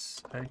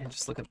rewards. I can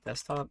just look up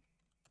desktop.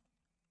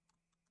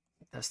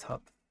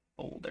 Desktop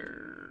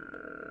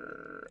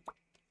folder.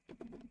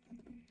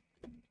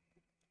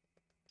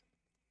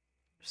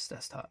 Just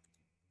desktop.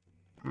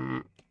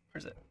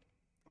 Where's it?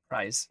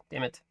 Prize.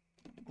 Damn it.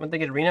 One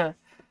thing at Arena.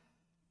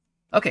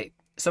 Okay,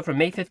 so from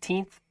May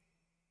 15th,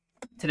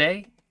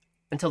 today,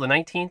 until the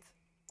 19th,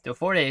 so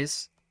 4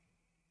 days,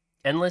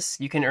 endless,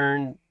 you can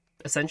earn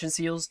Ascension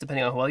Seals,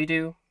 depending on how well you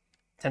do,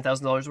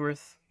 $10,000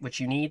 worth, which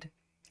you need.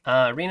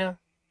 Arena,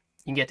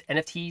 you can get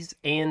NFTs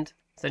and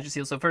Ascension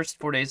Seals, so first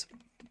 4 days.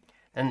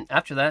 And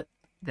after that,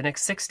 the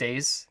next 6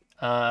 days,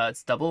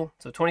 it's double,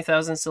 so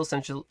 20,000 still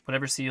Essential,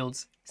 whatever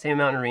sealed, same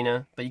amount in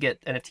Arena, but you get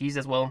NFTs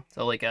as well,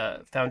 so like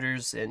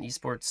Founders and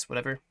Esports,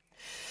 whatever.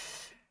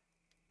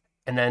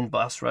 And then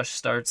Boss Rush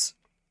starts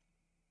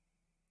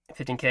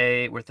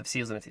 15k worth of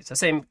seals and NFTs. So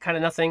same kind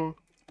of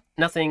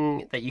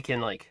nothing that you can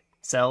like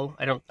sell.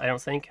 I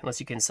don't think, unless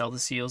you can sell the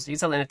seals. You can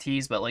sell the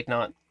NFTs, but like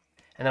not.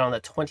 And then on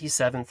the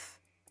 27th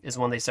is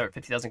when they start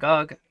 50,000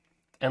 GOG,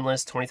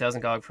 endless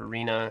 20,000 GOG for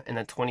Arena, and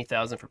then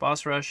 20,000 for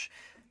Boss Rush.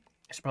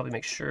 I should probably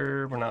make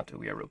sure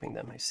we are roping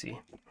them. I see.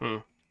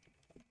 I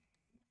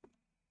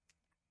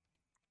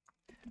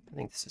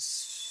think this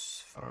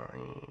is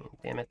fine.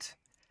 Damn it.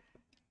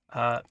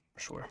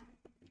 Sure.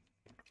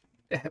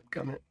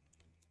 Comment.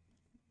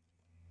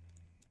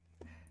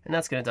 And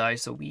that's gonna die,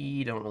 so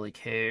we don't really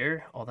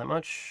care all that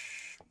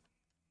much.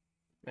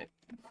 Right.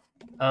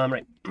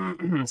 Right.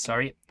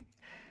 Sorry.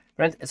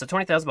 Rent. It's a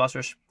 20,000 Boss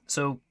Rush.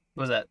 So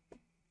what was that?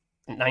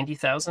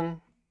 90,000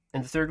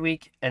 in the 3rd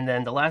week, and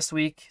then the last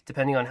week,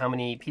 depending on how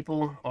many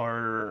people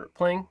are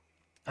playing,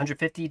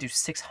 150 to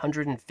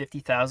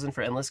 650,000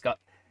 for endless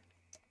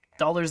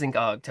dollars in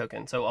GOG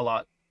token. So a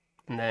lot.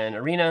 And then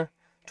Arena,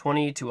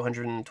 20 to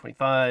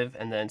 125,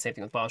 and then same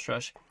thing with Boss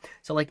Rush.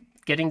 So like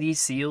getting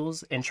these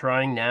seals and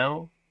trying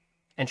now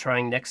and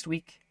trying next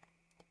week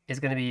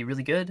is going to be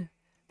really good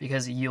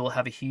because you'll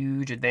have a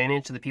huge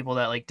advantage to the people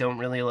that like don't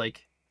really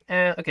like,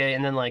 okay,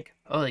 and then like,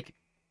 oh, like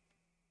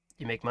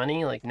you make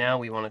money, like now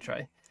we want to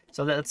try.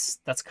 So that's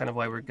kind of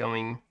why we're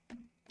going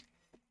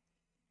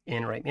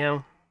in right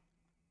now.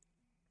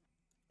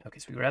 Okay,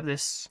 so we grab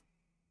this.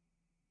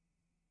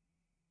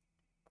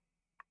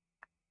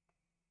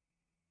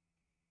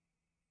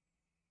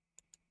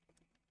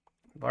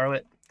 Borrow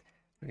it.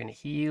 We're gonna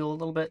heal a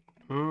little bit.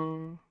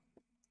 We're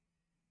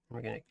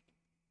gonna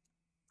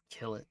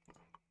kill it.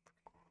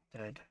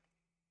 Dead.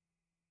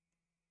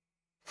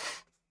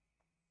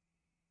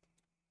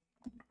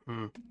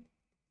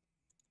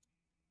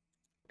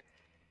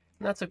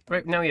 That's a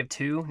right now we have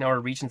 2. Now our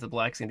reach into the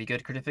black's gonna be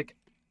good. Critic.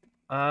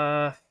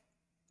 I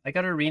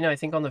got Irina, I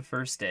think, on the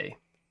first day.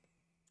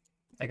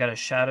 I got a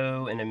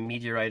Shadow and a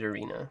Meteorite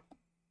Irina.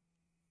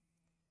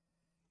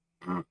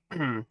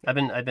 I've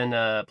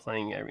been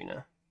playing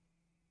Irina.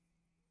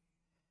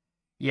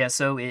 Yeah,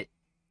 so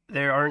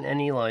there aren't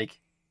any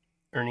like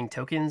earning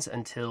tokens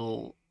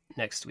until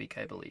next week,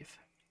 I believe.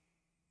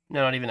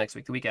 No, not even next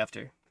week, the week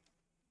after.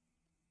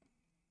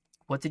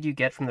 What did you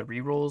get from the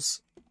rerolls?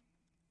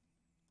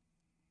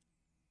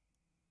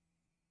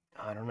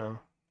 I don't know.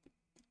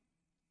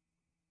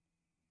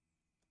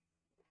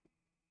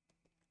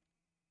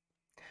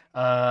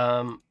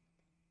 How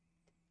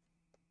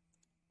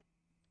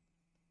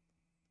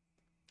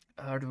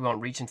do we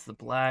want reach into the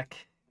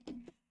black?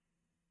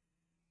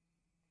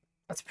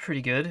 That's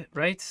pretty good,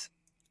 right?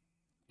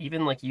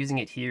 Even like using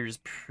it here is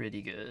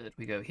pretty good.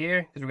 We go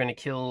here because we're gonna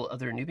kill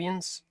other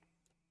Nubians.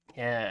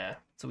 Yeah,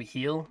 so we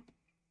heal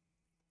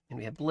and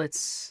we have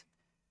blitz.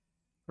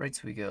 Right,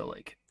 so we go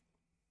like,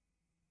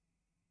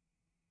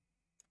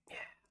 yeah.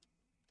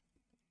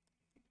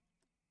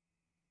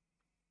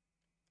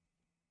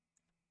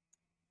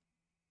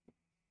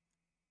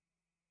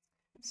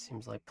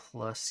 Seems like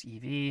plus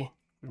EV.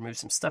 Remove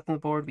some stuff from the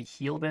board. We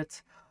heal a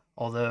bit.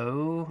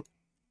 Although,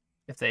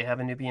 if they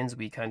have a Nubians,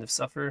 we kind of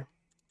suffer.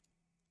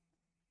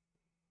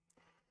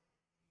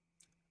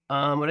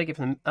 What did I get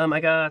from them?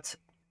 I got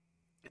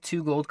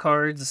 2 gold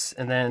cards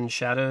and then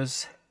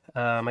shadows.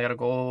 I got a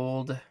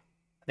gold.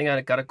 I think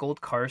I got a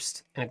gold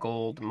Karst and a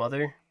gold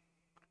Mother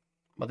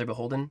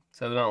Beholden.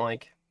 So not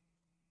like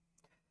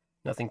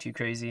nothing too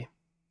crazy.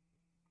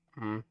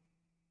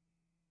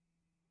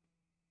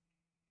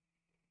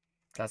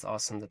 That's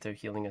awesome that they're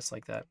healing us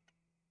like that.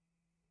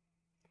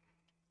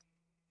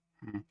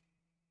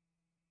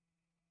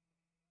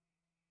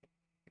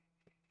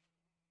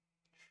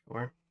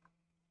 Sure.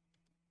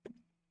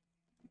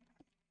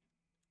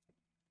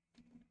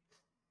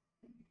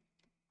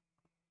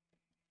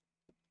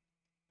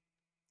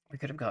 We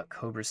could have got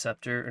Cobra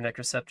Scepter or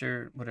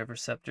Necroceptor, whatever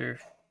Scepter.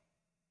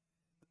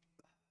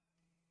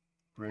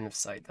 Rune of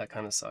Sight, that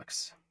kind of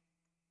sucks.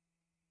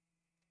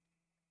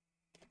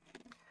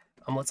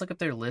 Let's look up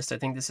their list. I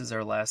think this is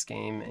our last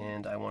game,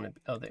 and I want to.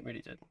 Oh, they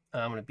already did.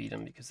 I'm gonna beat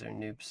them because they're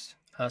noobs.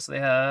 So they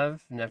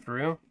have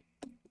Neferu.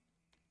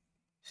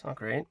 It's not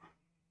great.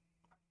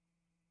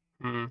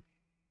 I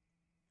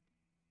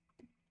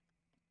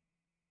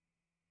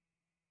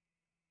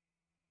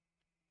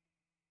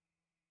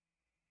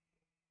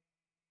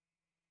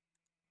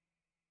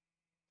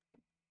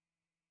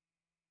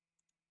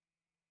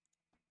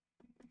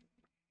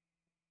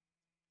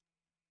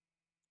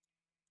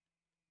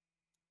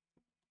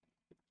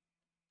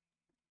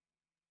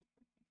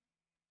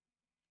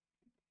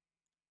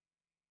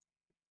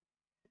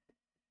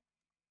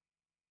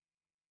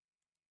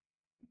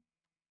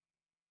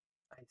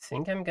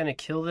think I'm gonna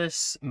kill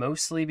this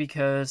mostly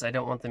because I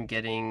don't want them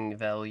getting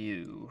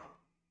value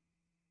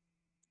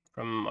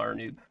from our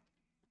noob.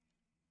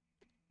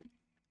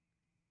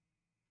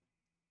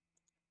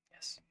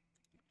 Yes.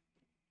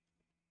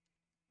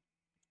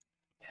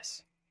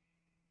 Yes.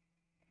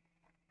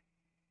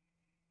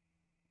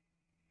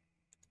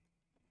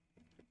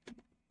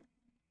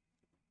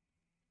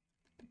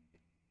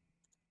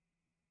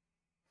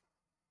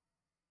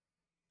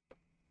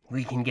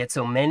 We can get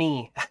so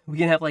many. We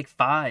can have like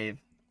 5.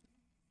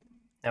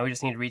 Now we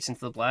just need to reach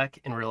into the black,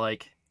 and we're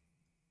like,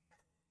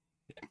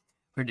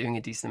 we're doing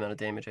a decent amount of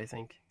damage, I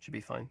think. Should be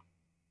fine.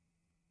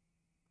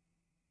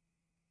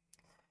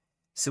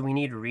 So we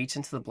need reach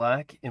into the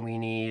black, and we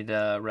need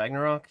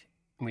Ragnarok,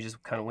 and we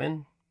just kind of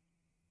win.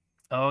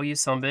 Oh, you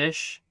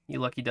sunbish, you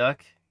lucky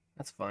duck.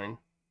 That's fine.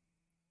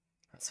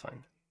 That's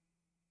fine.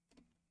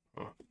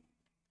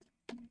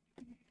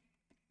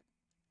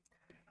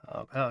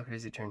 Oh,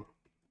 crazy turn.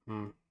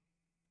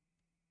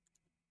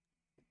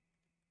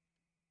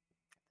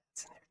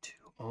 It's in there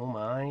too. Oh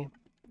my.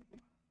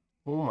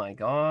 Oh my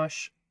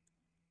gosh.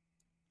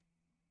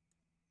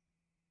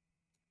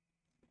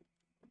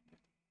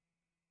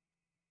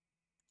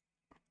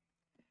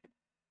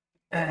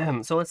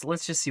 So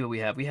let's just see what we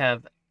have. We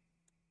have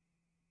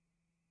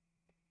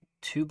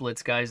 2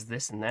 blitz guys,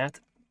 this and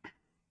that.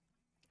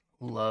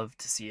 Love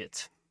to see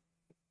it.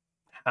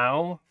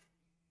 How?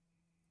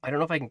 I don't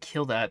know if I can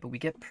kill that, but we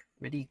get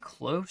pretty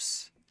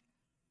close.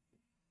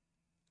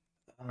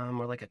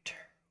 We're like a...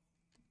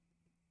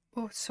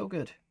 Oh, it's so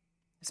good.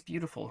 It's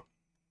beautiful.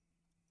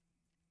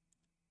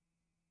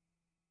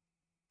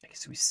 Okay,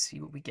 so we see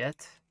what we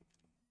get.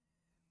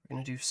 We're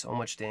gonna do so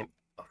much damage.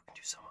 Oh, we're gonna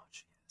do so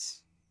much.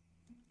 Yes.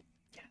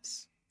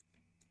 Yes.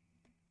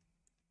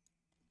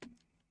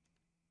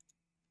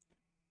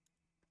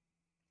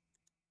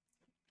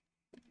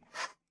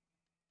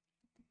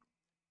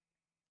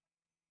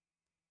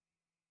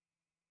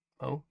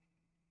 Oh.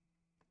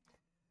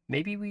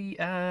 Maybe we,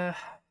 oh.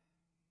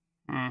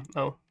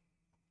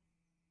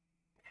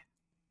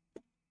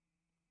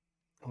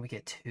 We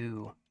get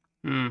 2.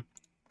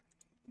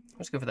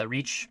 Let's go for that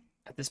reach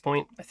at this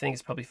point. I think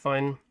it's probably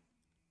fine.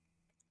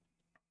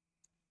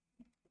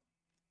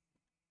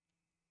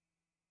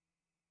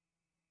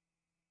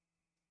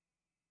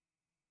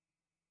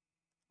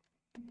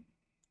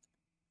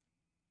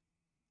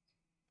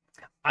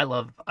 I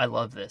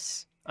love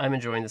this. I'm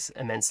enjoying this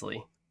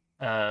immensely.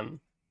 Um,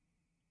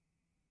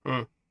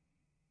 mm.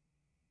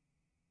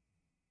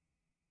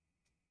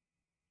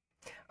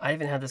 I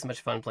haven't had this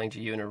much fun playing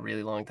GU in a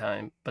really long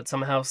time, but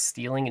somehow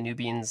stealing a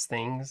Nubian's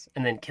things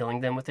and then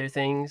killing them with their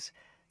things,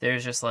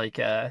 there's just like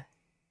I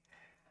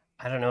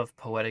don't know if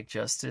poetic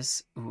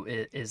justice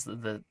is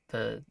the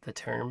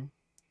term,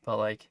 but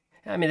like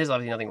I mean, there's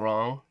obviously nothing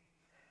wrong.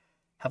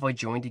 Have I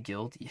joined a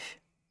guild?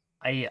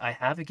 I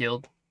have a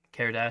guild,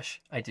 Caradash.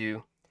 I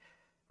do.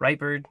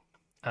 Rightbird.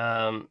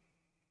 Um,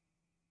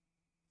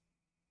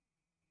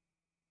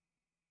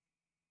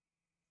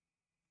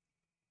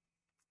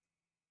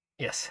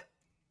 yes.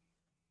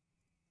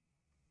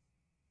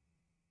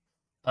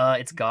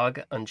 It's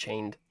GOG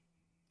Unchained.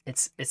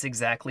 It's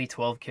exactly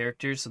 12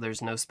 characters, so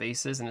there's no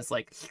spaces, and it's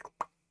like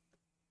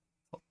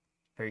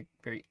very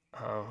very.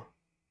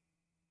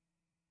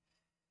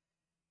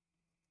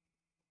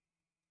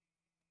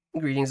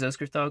 Greetings,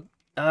 Oscar Dog.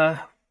 I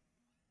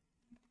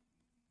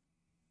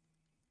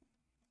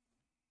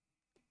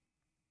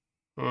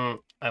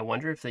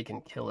wonder if they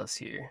can kill us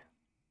here.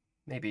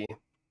 Maybe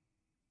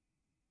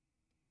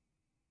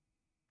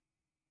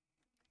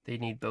they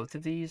need both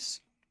of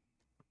these.